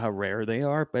 I don't know how rare they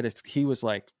are, but he was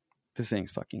like, this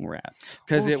thing's fucking rad,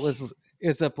 because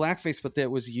it's a blackface, but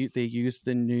they used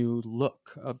the new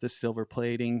look of the silver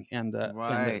plating and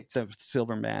the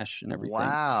silver mesh and everything.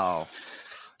 Wow.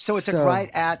 So it's like right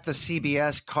at the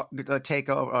CBS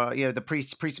takeover, the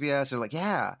pre-CBS. They're like,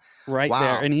 right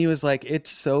there. And he was like,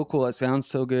 "It's so cool. It sounds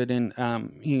so good." And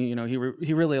he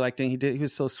really liked it. He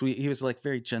was so sweet. He was like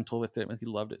very gentle with it. He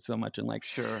loved it so much. And like,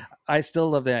 sure, I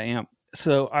still love that amp.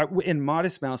 So in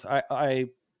Modest Mouse, I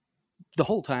the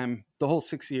whole time, the whole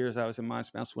 6 years I was in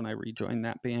Modest Mouse, when I rejoined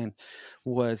that band,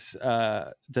 was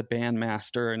the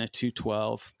Bandmaster and a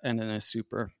 212 and then a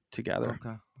Super together.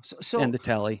 Okay. So and the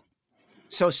Telly.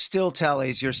 So still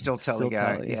Tellys, you're still Telly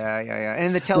guy. Telly. Yeah.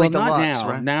 And the Telly Deluxe,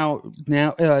 right? Now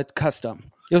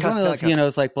custom. It was one of those,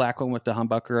 it's like black one with the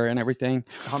humbucker and everything.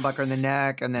 Humbucker in the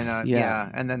neck, and then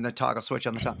and then the toggle switch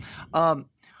on the top.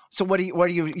 So what are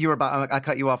you were about? I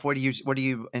cut you off. What are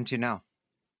you into now?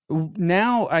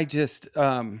 Now I just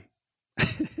now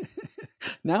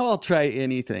I'll try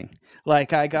anything.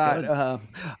 Like I got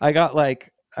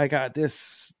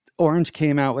this. Orange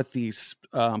came out with these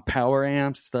power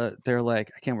amps that they're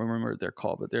like, I can't remember what they're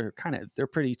called, but they're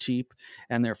pretty cheap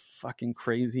and they're fucking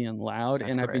crazy and loud.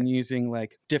 That's great. I've been using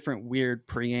like different weird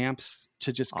preamps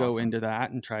to just go into that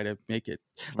and try to make it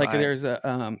like there's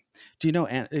a do you know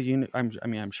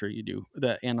I'm sure you do,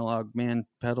 the Analog Man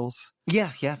pedals.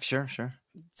 Yeah, sure.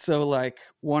 So like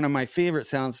one of my favorite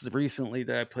sounds recently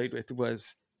that I played with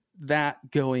was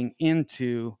that going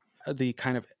into the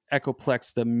kind of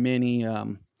Echoplex, the mini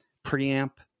preamp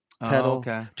pedal,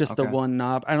 the one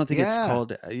knob. I don't think it's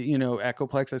called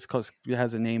Echoplex. It's called, it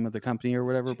has a name of the company or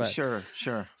whatever, but sure.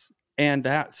 And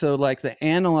that, so like the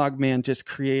Analog Man just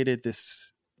created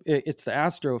this, it's the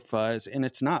Astro Fuzz, and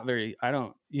it's not very,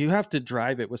 you have to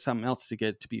drive it with something else to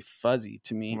get it to be fuzzy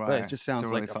to me, but it just sounds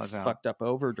really like a fucked up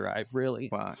overdrive, really.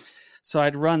 Wow. So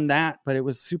I'd run that, but it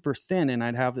was super thin, and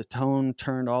I'd have the tone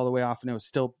turned all the way off, and it was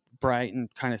still bright and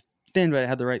kind of thin, but it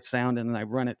had the right sound. And then I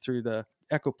run it through the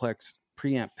Echoplex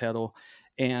preamp pedal,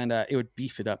 and it would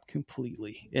beef it up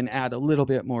completely and add a little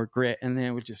bit more grit, and then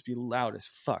it would just be loud as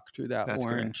fuck through that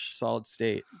orange solid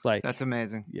state. Like, that's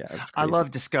amazing. Yeah, it's crazy. I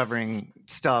love discovering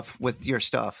stuff with your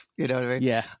stuff. You know what I mean?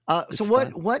 Yeah. So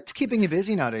what's keeping you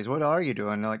busy nowadays? What are you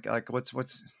doing? Like what's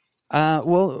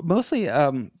well, mostly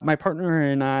my partner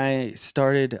and I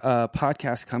started a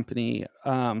podcast company.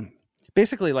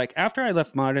 Basically, like after I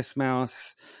left Modest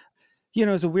Mouse, it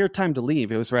was a weird time to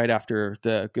leave. It was right after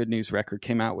the Good News record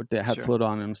came out that had Float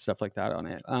On and stuff like that on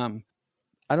it.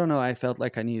 I don't know. I felt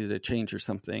like I needed a change or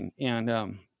something.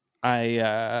 And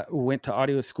I went to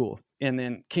audio school and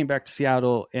then came back to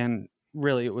Seattle. And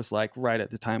really, it was like right at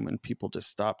the time when people just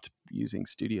stopped using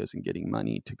studios and getting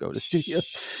money to go to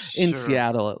studios in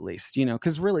Seattle, at least,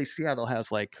 because really Seattle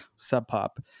has like Sub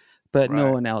Pop. But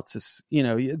no one else is,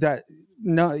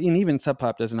 and even Sub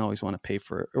Pop doesn't always want to pay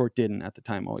for, or didn't at the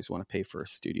time always want to pay for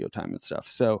studio time and stuff.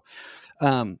 So,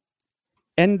 and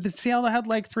Seattle had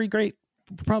like three great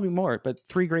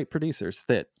producers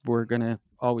that were going to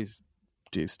always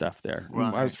do stuff there.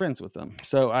 Right. I was friends with them.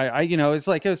 So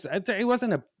it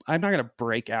wasn't I'm not going to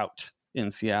break out in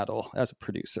Seattle as a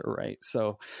producer, right?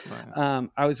 So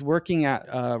I was working at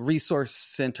a resource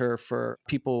center for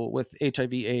people with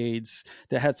HIV/AIDS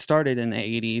that had started in the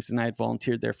 80s, and I had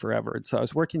volunteered there forever. And so I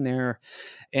was working there,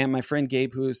 and my friend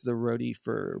Gabe, who is the roadie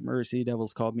for Murder City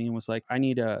Devils, called me and was like, I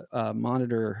need a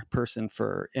monitor person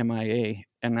for MIA.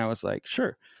 And I was like,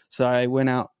 sure. So I went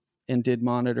out and did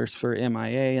monitors for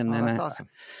MIA, and then that's awesome.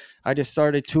 I just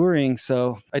started touring.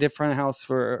 So I did front of house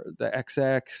for the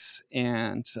XX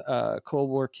and Cold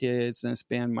War Kids and this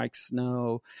band Mike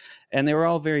Snow, and they were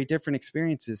all very different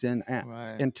experiences.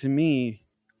 And to me,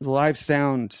 live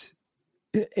sound,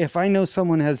 if I know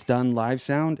someone has done live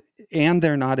sound and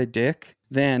they're not a dick,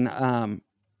 then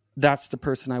that's the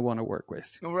person I want to work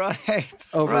with. Right.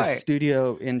 Over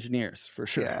studio engineers, for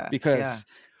sure. Because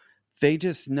they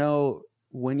just know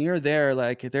when you're there,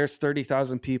 like there's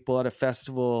 30,000 people at a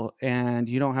festival and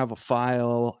you don't have a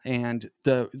file and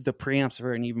the preamps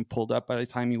aren't even pulled up by the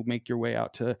time you make your way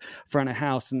out to front of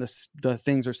house, and the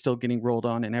things are still getting rolled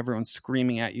on and everyone's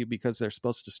screaming at you because they're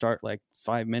supposed to start like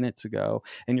 5 minutes ago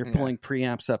and you're pulling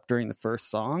preamps up during the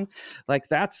first song. Like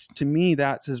to me,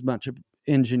 that's as much of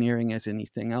engineering as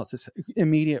anything else. It's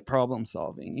immediate problem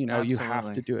solving. Absolutely. You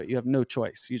have to do it. You have no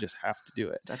choice. You just have to do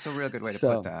it. That's a real good way to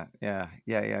put that. Yeah.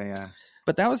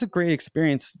 But that was a great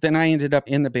experience. Then I ended up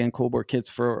in the band Cold War Kids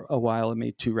for a while and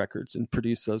made 2 records and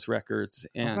produced those records.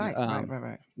 And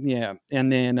right. Yeah.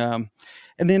 And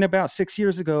then about 6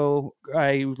 years ago,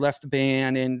 I left the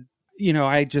band, and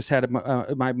I just had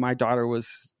my daughter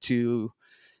was 2,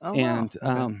 and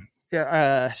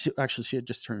she had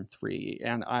just turned 3,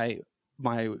 and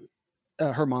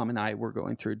her mom and I were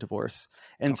going through a divorce.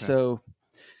 And so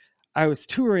I was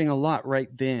touring a lot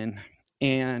right then,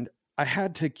 and I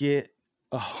had to get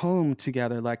a home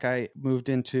together. Like I moved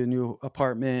into a new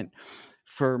apartment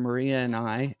for Maria and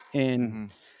I,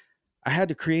 and I had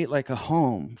to create like a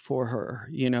home for her,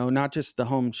 not just the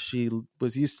home she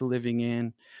was used to living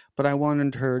in, but I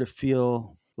wanted her to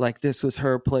feel like this was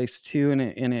her place too.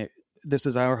 And this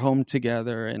was our home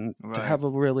together, and to have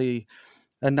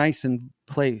a nice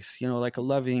place, like a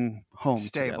loving home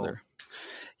together.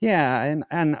 Yeah.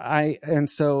 And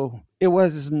so it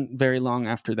wasn't very long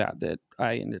after that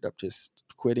I ended up just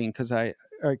quitting because I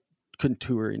couldn't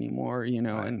tour anymore,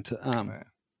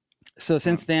 So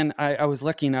since then I was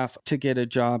lucky enough to get a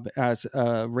job as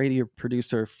a radio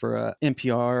producer for a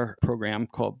NPR program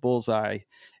called Bullseye.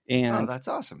 And that's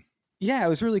awesome. Yeah, it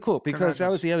was really cool because that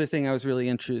was the other thing I was really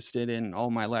interested in all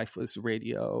my life was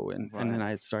radio. And then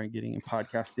I started getting in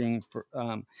podcasting.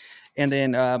 And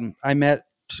then I met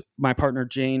my partner,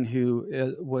 Jane,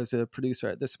 who was a producer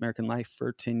at This American Life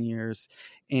for 10 years.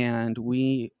 And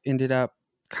we ended up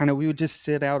we would just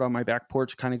sit out on my back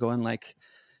porch kind of going like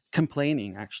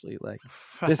complaining, actually, like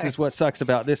this is what sucks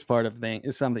about this part of thing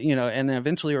is something, and then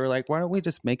eventually we were like, why don't we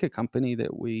just make a company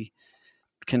that we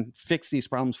can fix these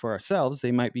problems for ourselves?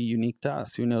 They might be unique to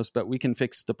us, who knows, but we can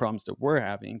fix the problems that we're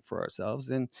having for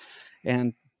ourselves and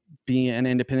be an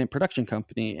independent production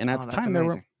company. And at the time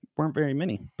there weren't very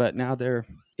many, but now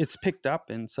it's picked up.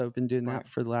 And so I've been doing that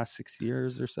for the last 6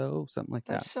 years or so, something like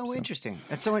that. That's so interesting.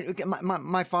 That's so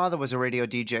my father was a radio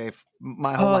DJ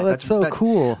my whole life. That's so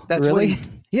cool. That's really?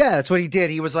 That's what he did.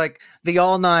 He was like the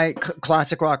all night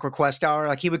classic rock request hour.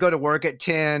 Like he would go to work at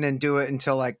 10 and do it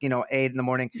until 8 in the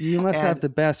morning. You must have the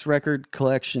best record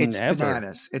collection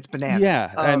ever. It's bananas.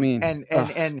 Yeah. I mean,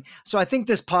 and so I think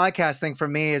this podcast thing for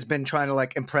me has been trying to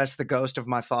impress the ghost of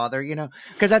my father,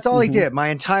 because that's all he did my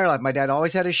entire life. My dad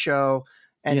always had a show.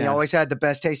 And he always had the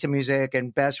best taste in music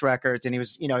and best records. And he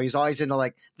was, he's always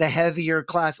into the heavier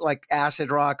class,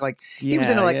 acid rock. He was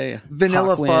into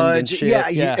Vanilla Fudge.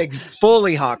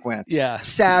 Fully Hawkwind. Yeah.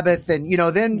 Sabbath. And,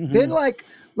 then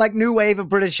new wave of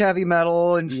British heavy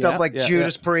metal and stuff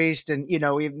Judas Priest and,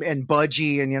 and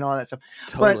Budgie and, all that stuff.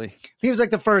 Totally. But he was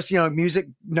the first, music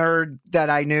nerd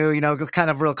that I knew, kind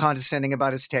of real condescending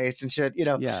about his taste and shit,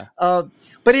 Yeah.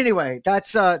 But anyway,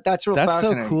 that's real fascinating. That's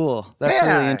so cool. That's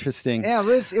really interesting. Yeah,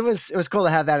 it was cool to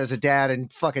have that as a dad in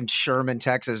fucking Sherman,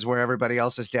 Texas, where everybody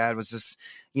else's dad was this,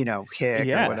 hick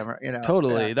or whatever.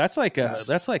 Totally. Yeah. That's like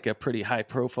a pretty high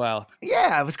profile.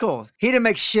 Yeah, it was cool. He didn't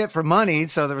make shit for money,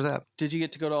 so there was that. Did you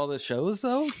get to go to all the shows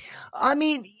though? I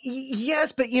mean,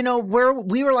 yes, but where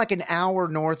we were an hour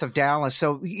north of Dallas,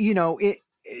 so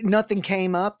nothing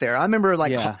came up there. I remember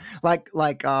Foghat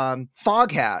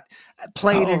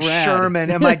played in rad.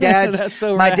 Sherman, and my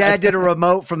dad did a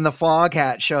remote from the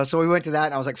Foghat show, so we went to that,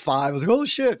 and I was 5. I was oh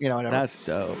shit, whatever. That's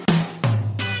dope.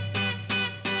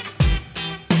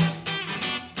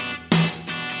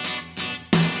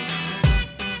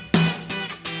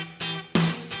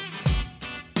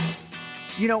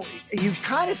 You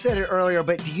kind of said it earlier,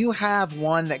 but do you have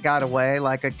one that got away,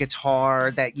 like a guitar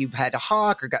that you had to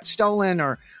hawk or got stolen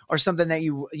or something that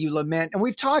you lament? And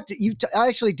we've talked, I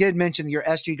actually did mention your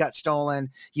SG got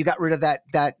stolen. You got rid of that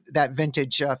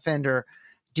vintage Fender.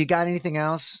 Do you got anything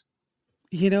else?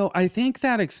 I think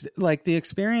that the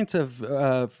experience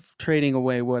of trading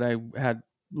away what I had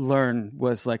learn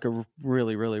was like a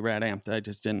really, really rad amp that I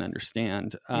just didn't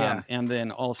understand. And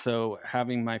then also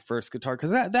having my first guitar,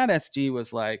 because that SG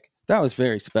was like, that was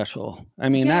very special. I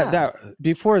mean, that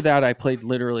before that, I played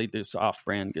literally just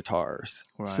off-brand guitars.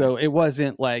 Right. So it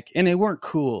wasn't like, and they weren't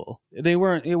cool. It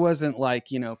wasn't like,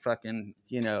 fucking,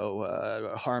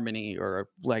 Harmony or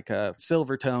like a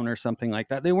Silvertone or something like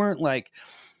that. They weren't like,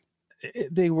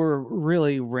 they were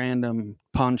really random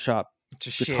pawn shop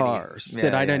guitars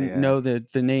that I didn't know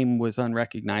that the name was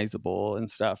unrecognizable and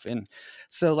stuff. And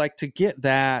so like to get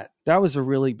that was a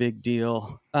really big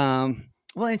deal.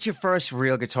 Well, it's your first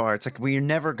real guitar. It's like, well, you're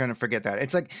never going to forget that.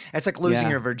 It's like losing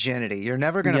your virginity. You're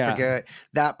never going to forget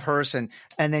that person.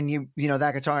 And then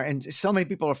that guitar. And so many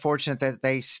people are fortunate that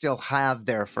they still have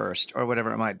their first or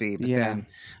whatever it might be. But then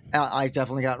I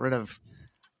definitely got rid of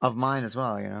mine as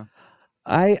well,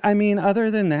 I mean,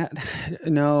 other than that,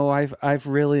 no, I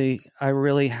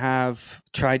really have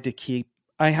tried to keep,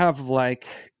 I have like,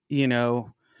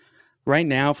 right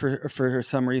now for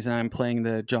some reason I'm playing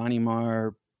the Johnny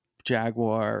Marr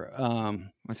Jaguar.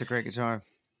 That's a great guitar.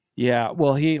 Yeah.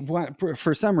 Well,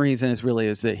 for some reason is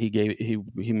that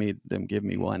he made them give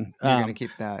me one. You're going to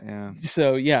keep that. Yeah.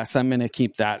 So yes, I'm going to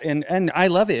keep that. And I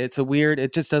love it.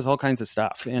 It just does all kinds of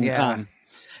stuff. And,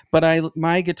 but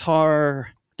my guitar,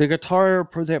 the guitar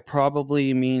that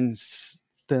probably means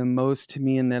the most to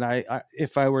me, and that I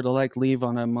if I were to like leave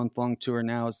on a month-long tour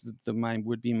now, is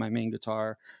would be my main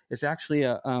guitar. It's actually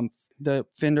the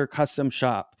Fender Custom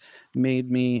Shop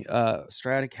made me a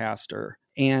Stratocaster,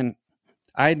 and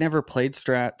I had never played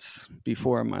Strats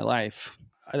before in my life.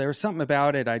 There was something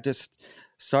about it. I just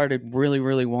started really,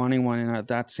 really wanting one. And at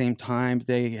that same time,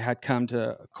 they had come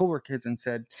to Cowork Kids and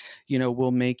said,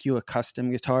 we'll make you a custom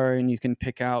guitar and you can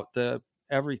pick out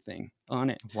everything on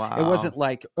it. Wow. It wasn't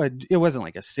like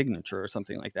a signature or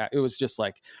something like that. It was just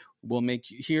like, we'll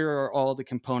make you, here are all the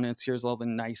components. Here's all the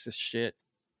nicest shit.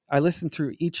 I listened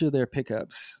through each of their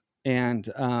pickups and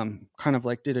kind of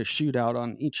like did a shootout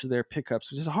on each of their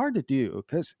pickups, which is hard to do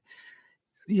because,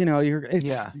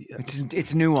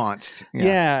 it's nuanced.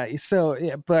 Yeah. So,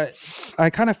 but I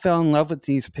kind of fell in love with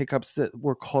these pickups that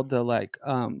were called the like,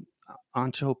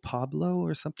 Ancho Pablo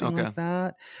or something like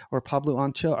that, or Pablo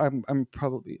Ancho. I'm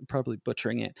probably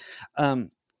butchering it.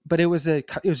 But it was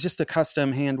just a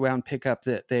custom hand wound pickup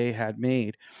that they had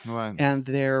made. Right. And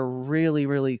they're really,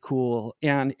 really cool.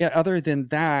 And other than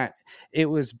that, it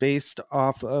was based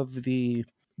off of the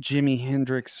Jimi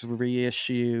Hendrix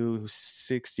reissue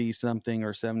 60 something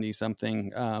or 70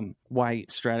 something white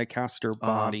Stratocaster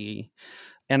body.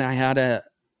 And I had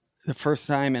the first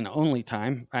time and only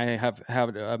time I have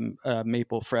a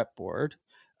maple fretboard.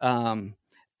 I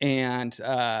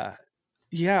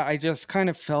just kind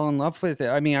of fell in love with it.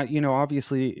 I mean,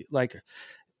 obviously, like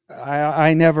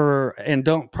I never, and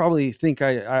don't probably think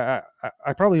I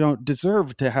probably don't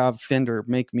deserve to have Fender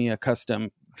make me a custom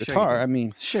guitar. Sure I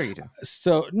mean, sure you do.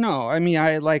 So no, I mean,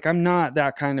 I'm not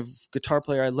that kind of guitar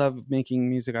player. I love making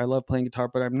music. I love playing guitar,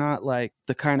 but I'm not like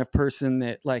the kind of person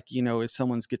that is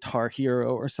someone's guitar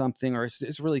hero or something, or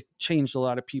it's really changed a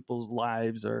lot of people's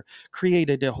lives or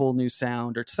created a whole new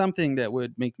sound or something that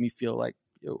would make me feel like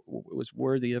it was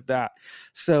worthy of that.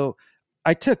 So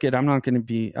I took it. I'm not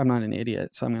an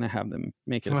idiot, so I'm going to have them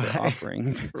make it as an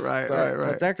offering. Right.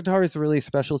 But that guitar is really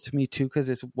special to me too, because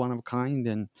it's one of a kind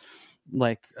and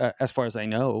like as far as I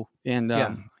know. And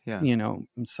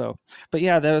so, but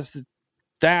yeah,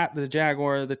 the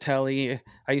Jaguar, the Telly.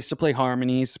 I used to play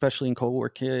harmonies, especially in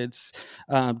Cowork Kids,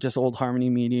 just old harmony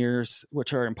meteors,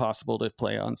 which are impossible to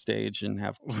play on stage and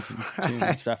have tune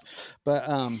and stuff. But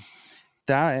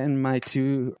that and my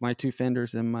two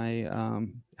Fenders and my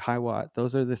high watt,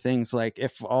 those are the things. Like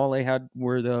if all I had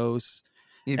were those,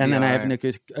 and then I have an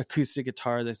acoustic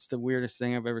guitar that's the weirdest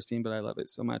thing I've ever seen, but I love it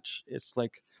so much. It's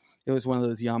like it was one of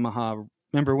those Yamaha.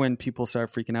 Remember when people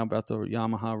started freaking out about the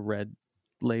Yamaha red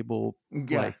label,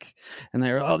 like, and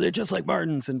they're just like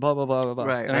Martins and blah blah blah blah blah.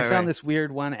 Right, and I found this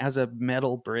weird one as a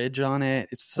metal bridge on it.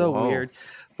 It's so weird,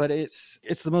 but it's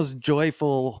the most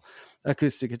joyful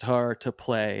acoustic guitar to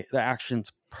play. The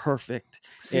action's perfect.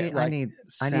 See, I need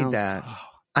that.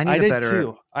 I need a better.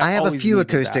 Too. I have a few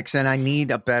acoustics, and I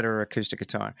need a better acoustic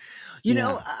guitar.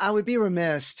 I would be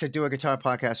remiss to do a guitar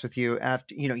podcast with you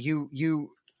after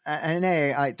you. And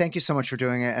I thank you so much for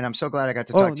doing it, and I'm so glad I got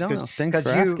to talk to you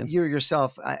because you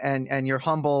yourself and you're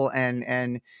humble,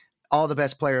 and all the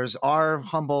best players are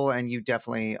humble, and you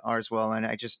definitely are as well. And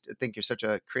I just think you're such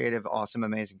a creative, awesome,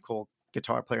 amazing, cool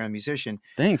guitar player and musician.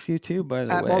 Thanks, you too, by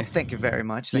the way. Well, thank you very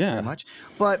much. Thank you very much.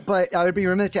 But I would be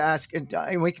remiss to ask, and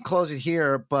we can close it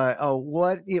here, but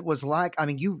what it was like. I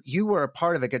mean, you were a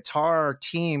part of the guitar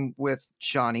team with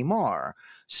Johnny Marr.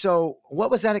 So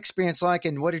what was that experience like,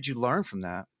 and what did you learn from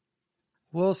that?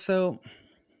 Well, so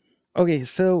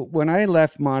when I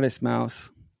left Modest Mouse,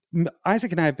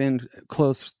 Isaac and I have been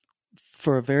close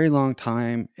for a very long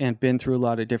time and been through a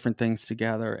lot of different things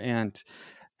together. And,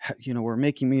 we're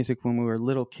making music when we were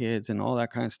little kids and all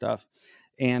that kind of stuff.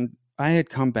 And I had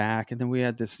come back, and then we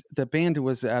had the band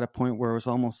was at a point where it was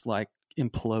almost like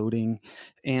imploding,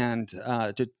 and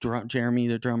Jeremy,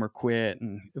 the drummer, quit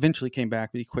and eventually came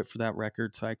back, but he quit for that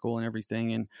record cycle and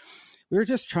everything. And we were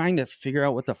just trying to figure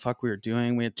out what the fuck we were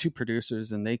doing. We had 2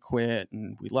 producers and they quit,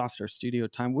 and we lost our studio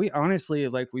time. We honestly,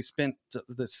 we spent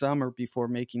the summer before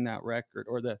making that record,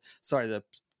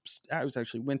 it was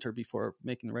actually winter before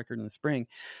making the record in the spring.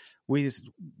 We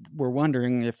were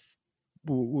wondering if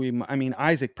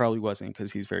Isaac probably wasn't,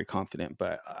 because he's very confident,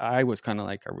 but I was kind of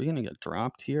like, are we going to get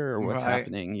dropped here, or what's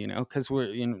happening? Because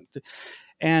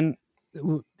and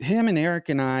him and Eric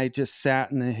and I just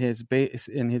sat in his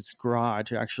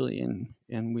garage actually,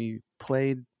 and we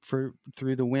played through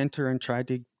the winter and tried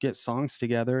to get songs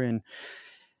together, and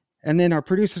then our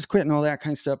producers quit and all that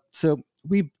kind of stuff. So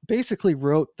we basically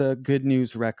wrote the Good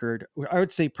News record. I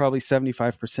would say probably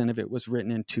 75% of it was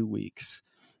written in 2 weeks.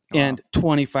 And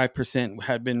 25%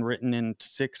 had been written in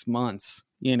 6 months,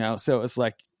 so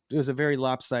it was a very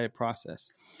lopsided process.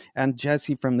 And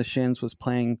Jesse from the Shins was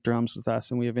playing drums with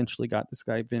us, and we eventually got this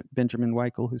guy, Benjamin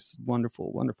Weichel, who's a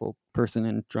wonderful, wonderful person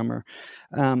and drummer.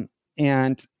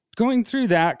 And going through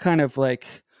that kind of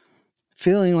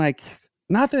feeling like,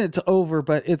 not that it's over,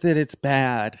 but that it's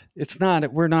bad.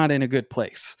 We're not in a good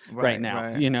place right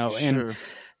now, Sure.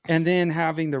 And then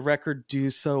having the record do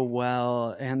so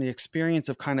well, and the experience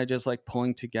of kind of just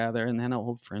pulling together, and then an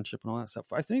old friendship and all that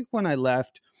stuff. I think when I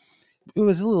left, it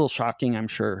was a little shocking, I'm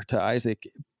sure, to Isaac,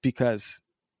 because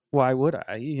why would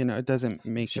I? It doesn't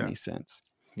make any sense.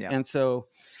 Yeah. And so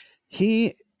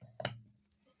he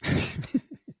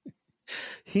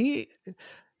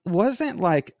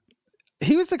wasn't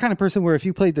he was the kind of person where if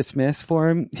you played the Smiths for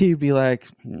him, he'd be like,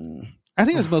 I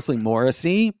think it was mostly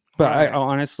Morrissey. But I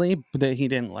honestly, that he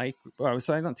didn't like.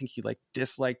 So I don't think he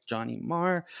disliked Johnny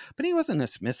Marr, but he wasn't a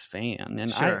Smiths fan,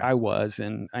 and sure. I was,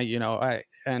 and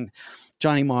and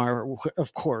Johnny Marr,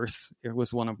 of course, it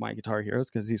was one of my guitar heroes,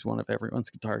 because he's one of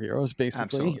everyone's guitar heroes,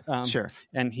 basically. Sure.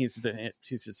 And he's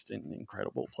just an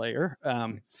incredible player.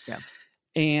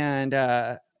 And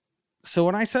so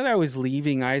when I said I was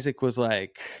leaving, Isaac was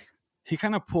he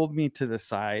kind of pulled me to the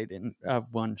side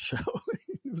of one show.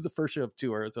 It was the first show of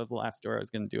 2 hours, or the last tour I was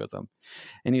going to do with him.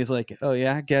 And he was like, oh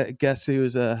yeah, guess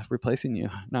who's replacing you?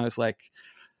 And I was like,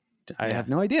 I have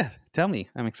no idea. Tell me.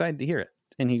 I'm excited to hear it.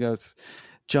 And he goes,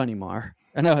 Johnny Marr.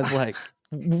 And I was like,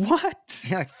 what?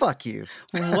 Yeah, fuck you.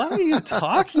 What are you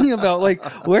talking about?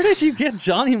 Where did you get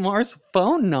Johnny Marr's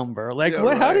phone number?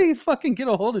 How did you fucking get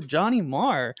a hold of Johnny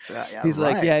Marr? He's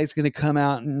like, yeah, he's gonna come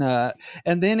out,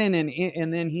 and then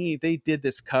they did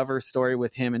this cover story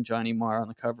with him and Johnny Marr on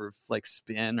the cover of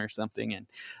Spin or something, and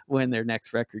when their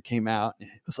next record came out, it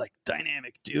was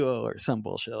Dynamic Duo or some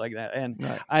bullshit like that, and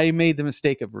I made the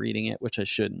mistake of reading it, which I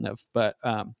shouldn't have, but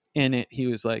in it, he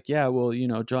was like, yeah, well,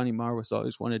 Johnny Marr was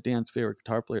always one of Dan's favorite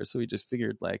guitar players, so we just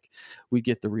figured we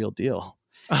get the real deal.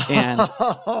 And,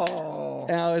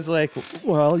 and I was like,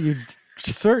 well, you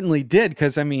certainly did,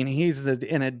 because he's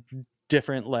in a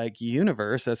different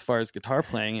universe as far as guitar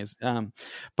playing is.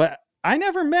 But I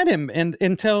never met him, and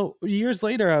until years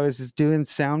later, I was doing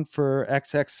sound for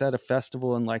XX at a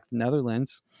festival in the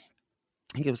Netherlands.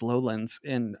 I think it was Lowlands,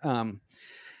 and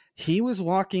he was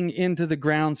walking into the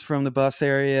grounds from the bus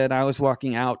area, and I was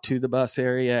walking out to the bus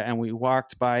area, and we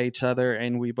walked by each other,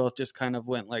 and we both just kind of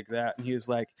went like that. And he was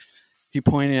like, he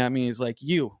pointed at me. He's like,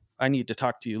 I need to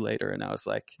talk to you later. And I was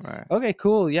like, okay,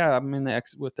 cool. Yeah, I'm in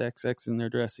with the XX in their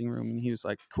dressing room. And he was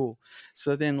like, cool.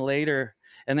 So then later,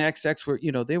 and the XX were,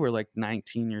 they were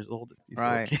 19 years old. These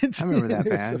little kids. I remember that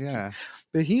band. Yeah.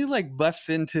 But he busts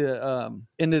into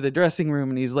the dressing room,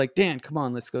 and he's like, Dan, come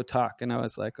on, let's go talk. And I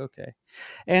was like, okay.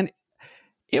 And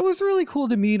it was really cool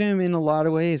to meet him in a lot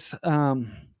of ways.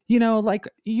 You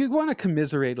want to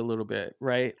commiserate a little bit,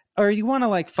 right? Or you want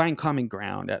to find common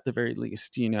ground at the very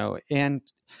least, and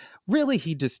really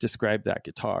he just described that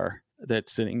guitar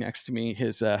that's sitting next to me.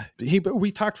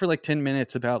 We talked for 10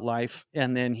 minutes about life,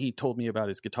 and then he told me about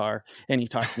his guitar, and he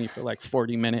talked to me for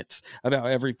 40 minutes about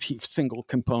every single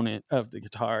component of the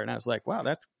guitar. And I was like, wow,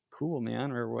 that's cool,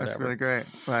 man, or whatever. That's really great.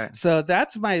 Right. So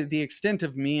that's the extent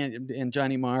of me and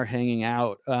Johnny Marr hanging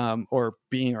out, or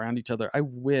being around each other. I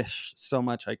wish so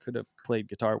much I could have played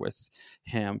guitar with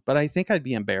him, but I think I'd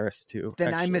be embarrassed to.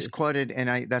 Then actually. I misquoted,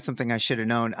 and that's something I should have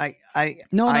known.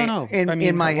 No.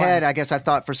 In my head, I guess I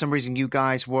thought for some reason you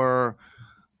guys were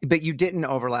But you didn't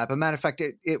overlap. As a matter of fact,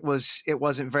 it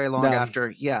wasn't very long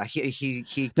after. Yeah,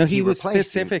 he was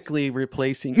specifically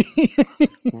replacing me.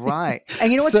 Right.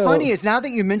 And you know what's funny is now that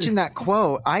you mentioned that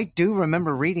quote, I do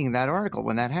remember reading that article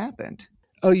when that happened.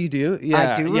 Oh, you do?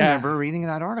 Yeah. I do remember reading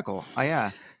that article. Oh,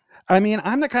 yeah. I mean,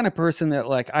 I'm the kind of person that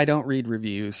like I don't read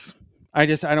reviews. I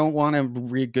don't want to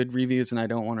read good reviews and I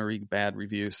don't want to read bad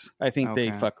reviews. I think they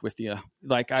fuck with you.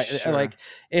 Like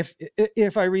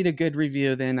if I read a good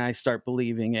review, then I start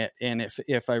believing it, and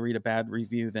if I read a bad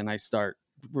review, then I start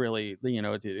really,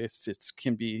 it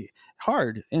can be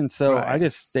hard, and so I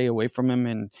just stay away from them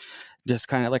and just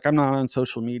kind of like I'm not on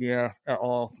social media at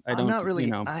all. I'm not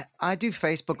really. I do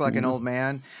Facebook like an old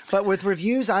man, but with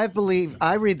reviews, I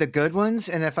read the good ones,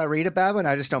 and if I read a bad one,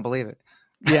 I just don't believe it.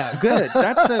 Yeah, good.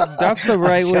 That's the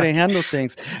right way to handle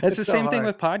things. It's the same thing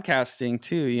with podcasting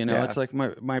too. It's like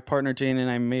my partner Jane and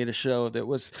I made a show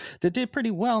that did pretty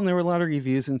well, and there were a lot of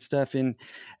reviews and stuff.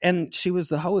 And she was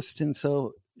the host, and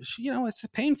so it's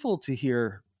painful to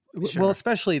hear. Sure. Well,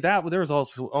 especially that there was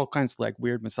also all kinds of like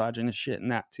weird misogynist shit in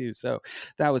that too. So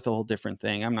that was a whole different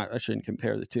thing. I shouldn't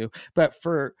compare the two, but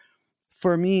for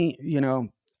me,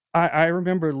 I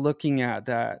remember looking at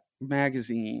that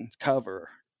magazine cover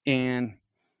and.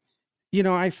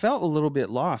 I felt a little bit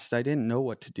lost. I didn't know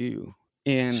what to do.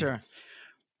 And sure.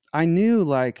 I knew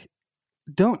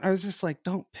don't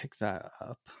pick that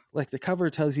up. Like the cover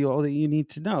tells you all that you need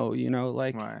to know,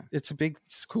 right. It's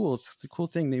cool. It's the cool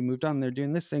thing. They moved on. They're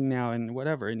doing this thing now and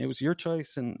whatever. And it was your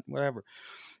choice and whatever.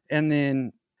 And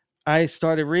then I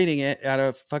started reading it at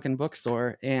a fucking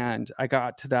bookstore and I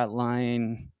got to that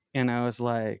line and I was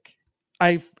like,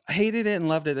 I hated it and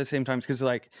loved it at the same time because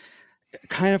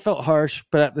kind of felt harsh,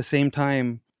 but at the same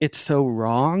time, it's so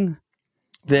wrong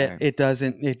that it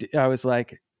doesn't. I was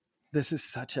like, this is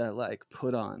such a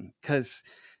put on because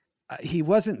he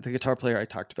wasn't the guitar player I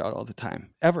talked about all the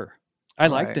time ever. I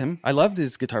liked him. I loved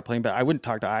his guitar playing, but I wouldn't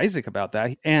talk to Isaac about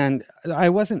that. And I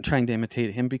wasn't trying to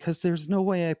imitate him because there's no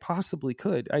way I possibly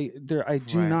could. I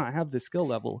do not have the skill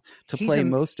level to play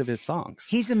most of his songs.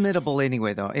 He's imitable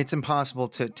anyway, though. It's impossible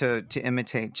to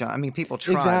imitate John. I mean, people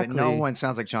try, but no one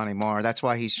sounds like Johnny Marr. That's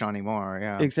why he's Johnny Marr.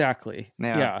 Yeah, exactly.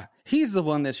 Yeah. He's the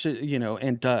one that should,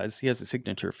 and does. He has a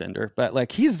signature Fender,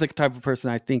 but he's the type of person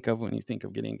I think of when you think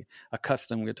of getting a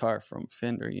custom guitar from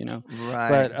Fender.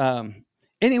 Right. But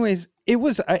anyways, it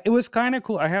was kind of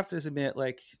cool. I have to admit,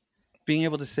 being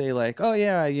able to say oh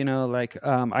yeah,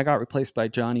 I got replaced by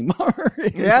Johnny Marr.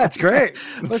 Yeah, it's great.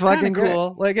 It's fucking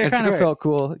cool. It kind of felt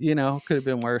cool. Could have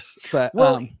been worse. But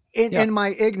in my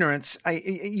ignorance,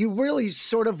 you really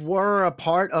sort of were a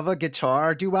part of a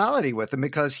guitar duality with him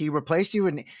because he replaced you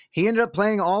and he ended up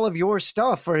playing all of your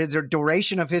stuff for the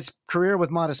duration of his career with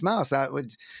Modest Mouse. That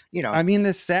would, I mean,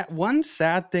 one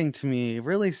sad thing to me,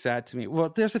 really sad to me.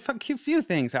 Well, there's a few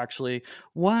things actually.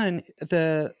 One,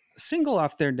 the single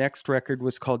off their next record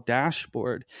was called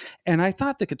Dashboard. And I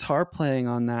thought the guitar playing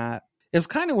on that, it was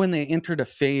kind of when they entered a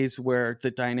phase where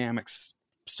the dynamics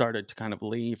started to kind of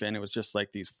leave and it was just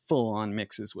these full-on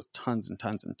mixes with tons and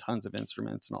tons and tons of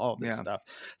instruments and all this stuff.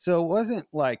 So it wasn't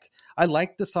I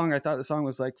liked the song. I thought the song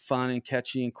was fun and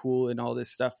catchy and cool and all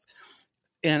this stuff.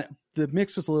 And the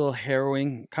mix was a little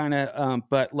harrowing kind of,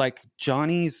 but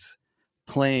Johnny's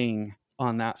playing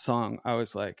on that song, I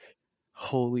was like,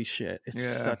 holy shit, it's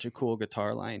such a cool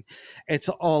guitar line. It's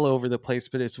all over the place,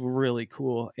 but it's really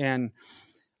cool. And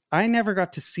I never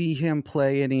got to see him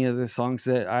play any of the songs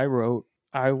that I wrote.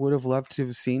 I would have loved to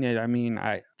have seen it. I mean,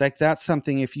 that's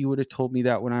something, if you would have told me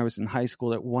that when I was in high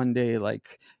school, that one day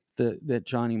that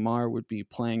Johnny Marr would be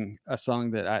playing a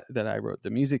song that I wrote the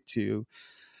music to,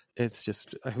 it's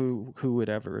just who would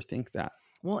ever think that?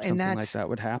 Well, and something like that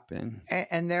would happen.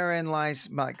 And therein lies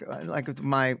my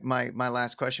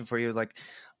last question for you,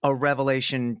 a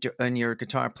revelation in your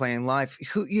guitar playing life.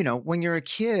 Who, when you're a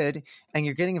kid and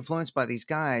you're getting influenced by these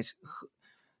guys,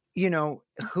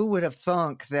 who would have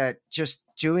thunk that just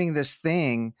doing this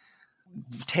thing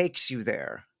takes you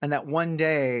there, and that one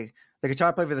day the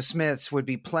guitar player for the Smiths would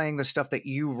be playing the stuff that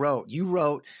you wrote. You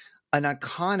wrote an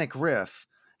iconic riff.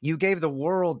 You gave the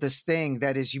world this thing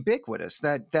that is ubiquitous,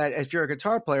 that if you're a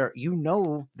guitar player,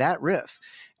 that riff,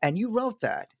 and you wrote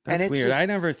that. That's and it's weird. I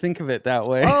never think of it that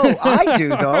way. Oh, I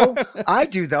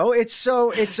do though.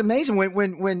 It's amazing when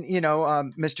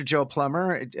Mr. Joe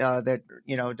Plummer, does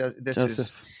this Joseph.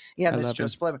 Is. Yeah, Mr.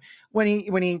 Joseph Plummer. When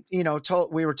he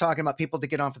told, we were talking about people to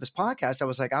get on for this podcast, I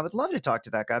was like, I would love to talk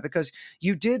to that guy because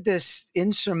you did this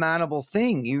insurmountable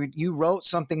thing. You wrote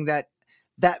something that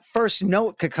first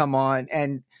note could come on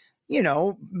and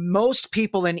most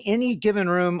people in any given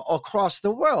room across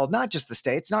the world, not just the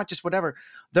States, not just whatever,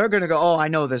 they're going to go, oh, I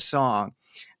know this song.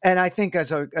 And I think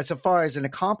as far as an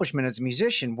accomplishment as a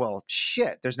musician, well,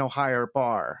 shit, there's no higher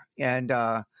bar. And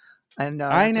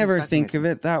I never think of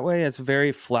it that way. It's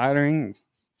very flattering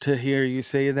to hear you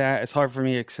say that. It's hard for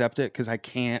me to accept it because I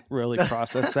can't really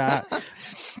process that.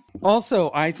 Also,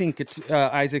 I think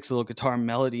Isaac's little guitar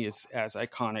melody is as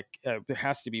iconic. It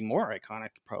has to be more iconic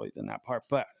probably than that part.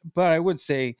 But I would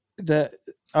say that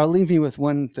I'll leave you with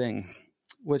one thing,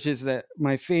 which is that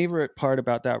my favorite part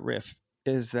about that riff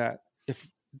is that if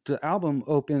the album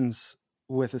opens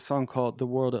with a song called The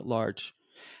World at Large,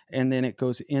 and then it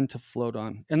goes into Float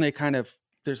On, and they kind of,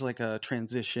 there's like a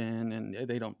transition, and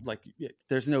they don't like,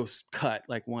 there's no cut,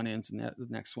 like one ends and the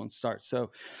next one starts.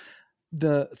 So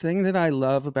the thing that I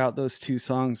love about those two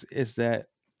songs is that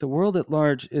The World at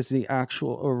Large is the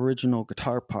actual original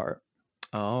guitar part.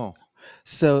 Oh.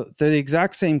 So they're the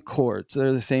exact same chords.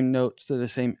 They're the same notes. They're the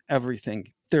same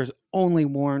everything. There's only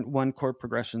one chord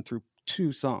progression through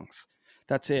two songs.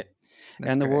 That's it.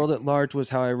 That's and great. The World at Large was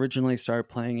how I originally started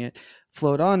playing it.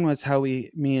 Float On was how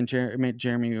me and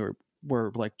Jeremy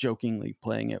were like jokingly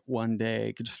playing it one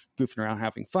day, just goofing around,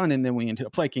 having fun. And then we ended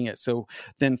up liking it. So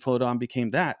then Float On became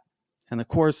that. And the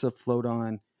chorus of Float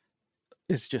On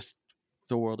is just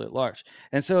The World at Large.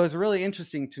 And so it's really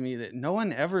interesting to me that no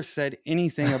one ever said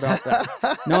anything about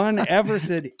that. No one ever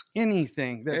said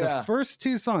anything. The first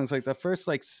two songs, like the first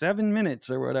 7 minutes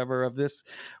or whatever of this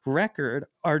record,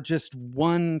 are just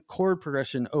one chord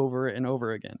progression over and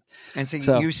over again. And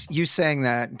so you saying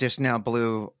that just now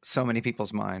blew so many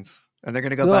people's minds. And they're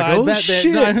going to go back,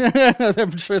 shit.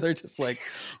 I'm sure they're just like...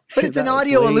 But it's an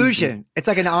audio illusion. It's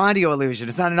like an audio illusion.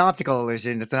 It's not an optical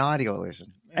illusion. It's an audio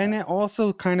illusion. Yeah. And it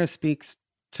also kind of speaks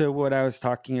to what I was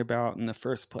talking about in the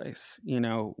first place,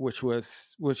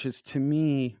 which is to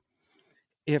me,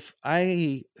 if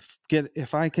I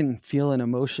can feel an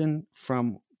emotion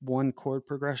from one chord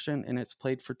progression and it's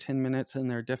played for 10 minutes and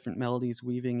there are different melodies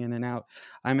weaving in and out,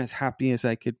 I'm as happy as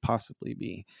I could possibly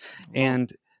be. Wow.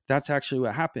 And that's actually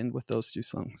what happened with those two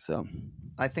songs. So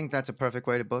I think that's a perfect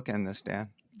way to bookend this, Dan.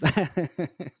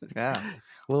 Yeah.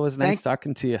 Well, it was nice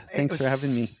talking to you. Thanks for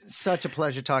having me. Such a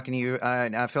pleasure talking to you.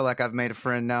 I feel like I've made a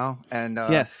friend now. And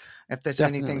yes, if there's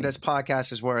anything this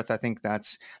podcast is worth, I think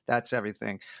that's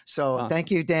everything. So awesome.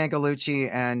 Thank you, Dan Gallucci.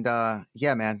 And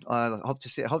yeah, man, hope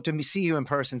to see you in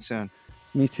person soon.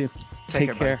 Me too.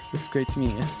 Take care. It's great to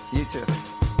meet you. You too.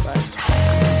 Bye.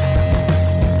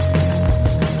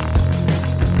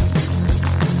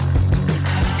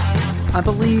 I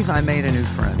believe I made a new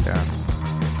friend there.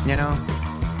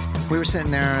 We were sitting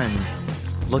there and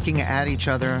looking at each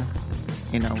other,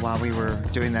 while we were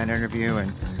doing that interview,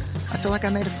 and I feel like I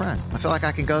made a friend. I feel like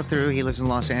I can go through, he lives in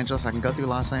Los Angeles, I can go through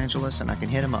Los Angeles and I can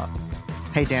hit him up.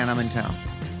 Hey, Dan, I'm in town.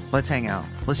 Let's hang out.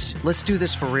 Let's do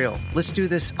this for real. Let's do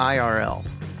this IRL,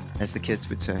 as the kids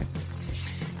would say.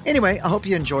 Anyway, I hope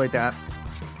you enjoyed that.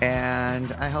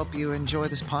 And I hope you enjoy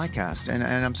this podcast. And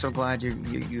I'm so glad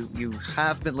you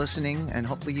have been listening, and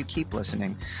hopefully you keep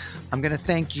listening. I'm going to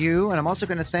thank you, and I'm also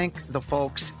going to thank the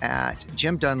folks at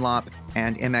Jim Dunlop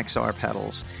and MXR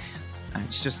Pedals.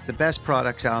 It's just the best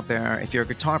products out there. If you're a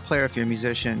guitar player, if you're a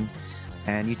musician,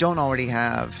 and you don't already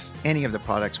have any of the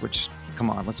products, which,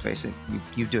 come on, let's face it,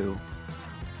 you do.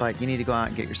 But you need to go out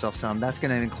and get yourself some. That's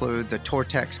going to include the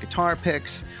Tortex guitar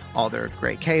picks, all their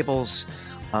great cables,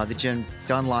 the Jim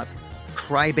Dunlop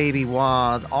Crybaby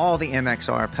Wah, all the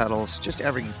MXR pedals, just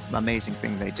every amazing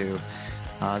thing they do.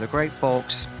 They're great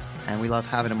folks, and we love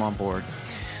having them on board.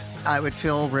 I would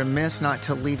feel remiss not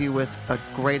to leave you with a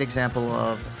great example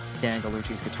of Dan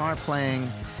Gallucci's guitar playing.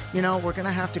 We're going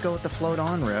to have to go with the Float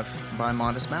On riff by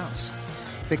Modest Mouse,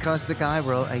 because the guy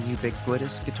wrote a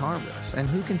ubiquitous guitar riff. And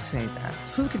who can say that?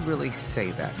 Who could really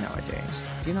say that nowadays?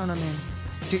 Do you know what I mean?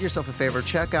 Do yourself a favor,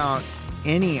 check out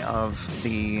any of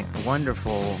the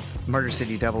wonderful Murder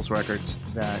City Devils records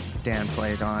that Dan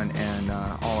played on, and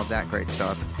all of that great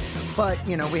stuff. But,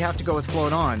 we have to go with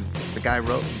Float On. The guy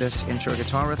wrote this intro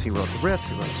guitar riff. He wrote the riff.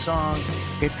 He wrote the song.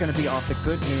 It's going to be off the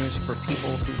Good News for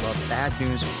People Who Love Bad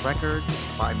News record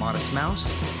by Modest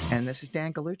Mouse. And this is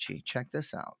Dan Gallucci. Check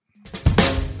this out.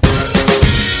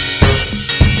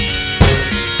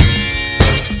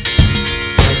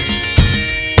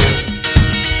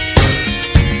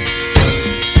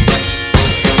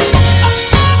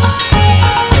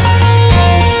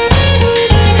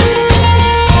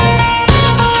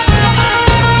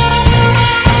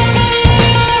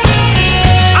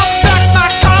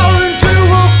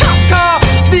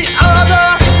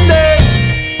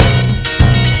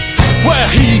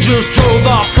 Just drove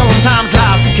off, sometimes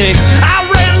life's a cake. I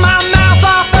ran my mouth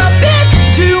off the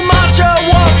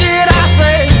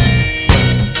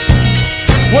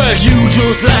Well, you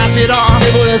just laughed it off,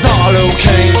 it was all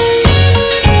okay.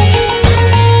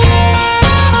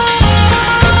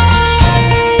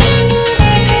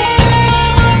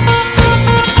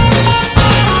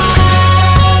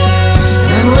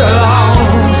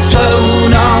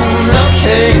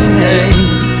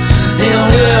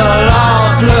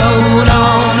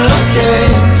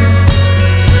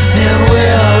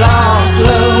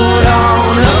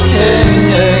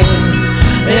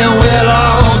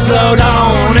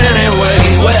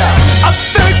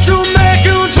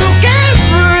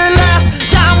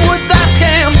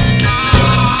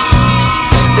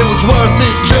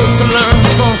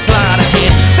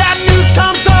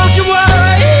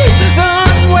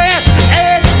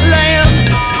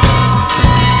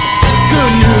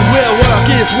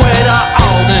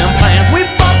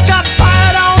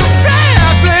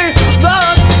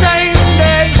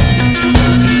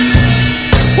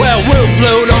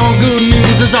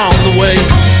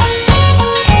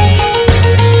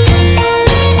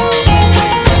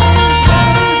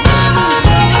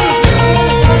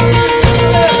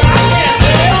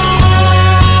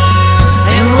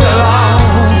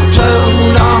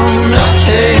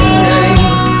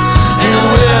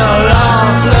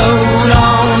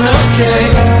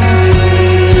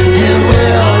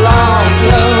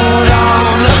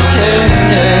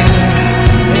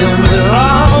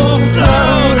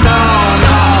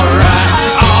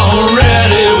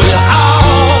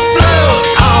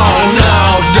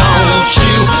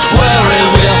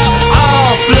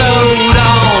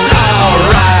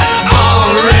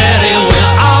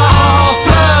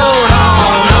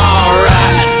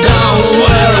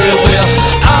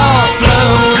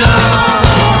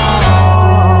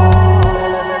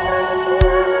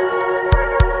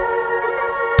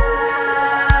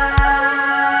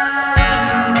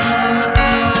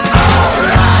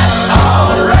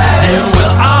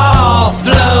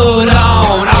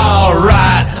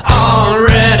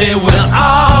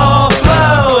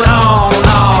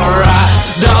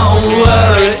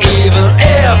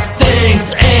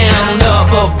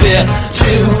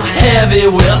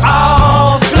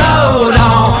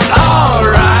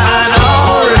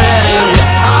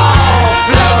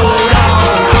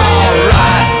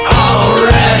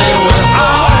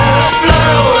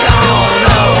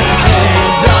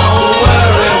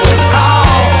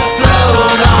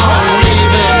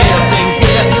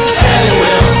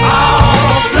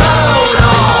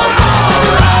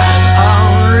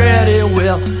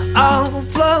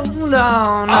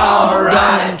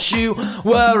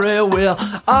 Worry, we'll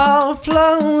all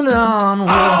float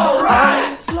on.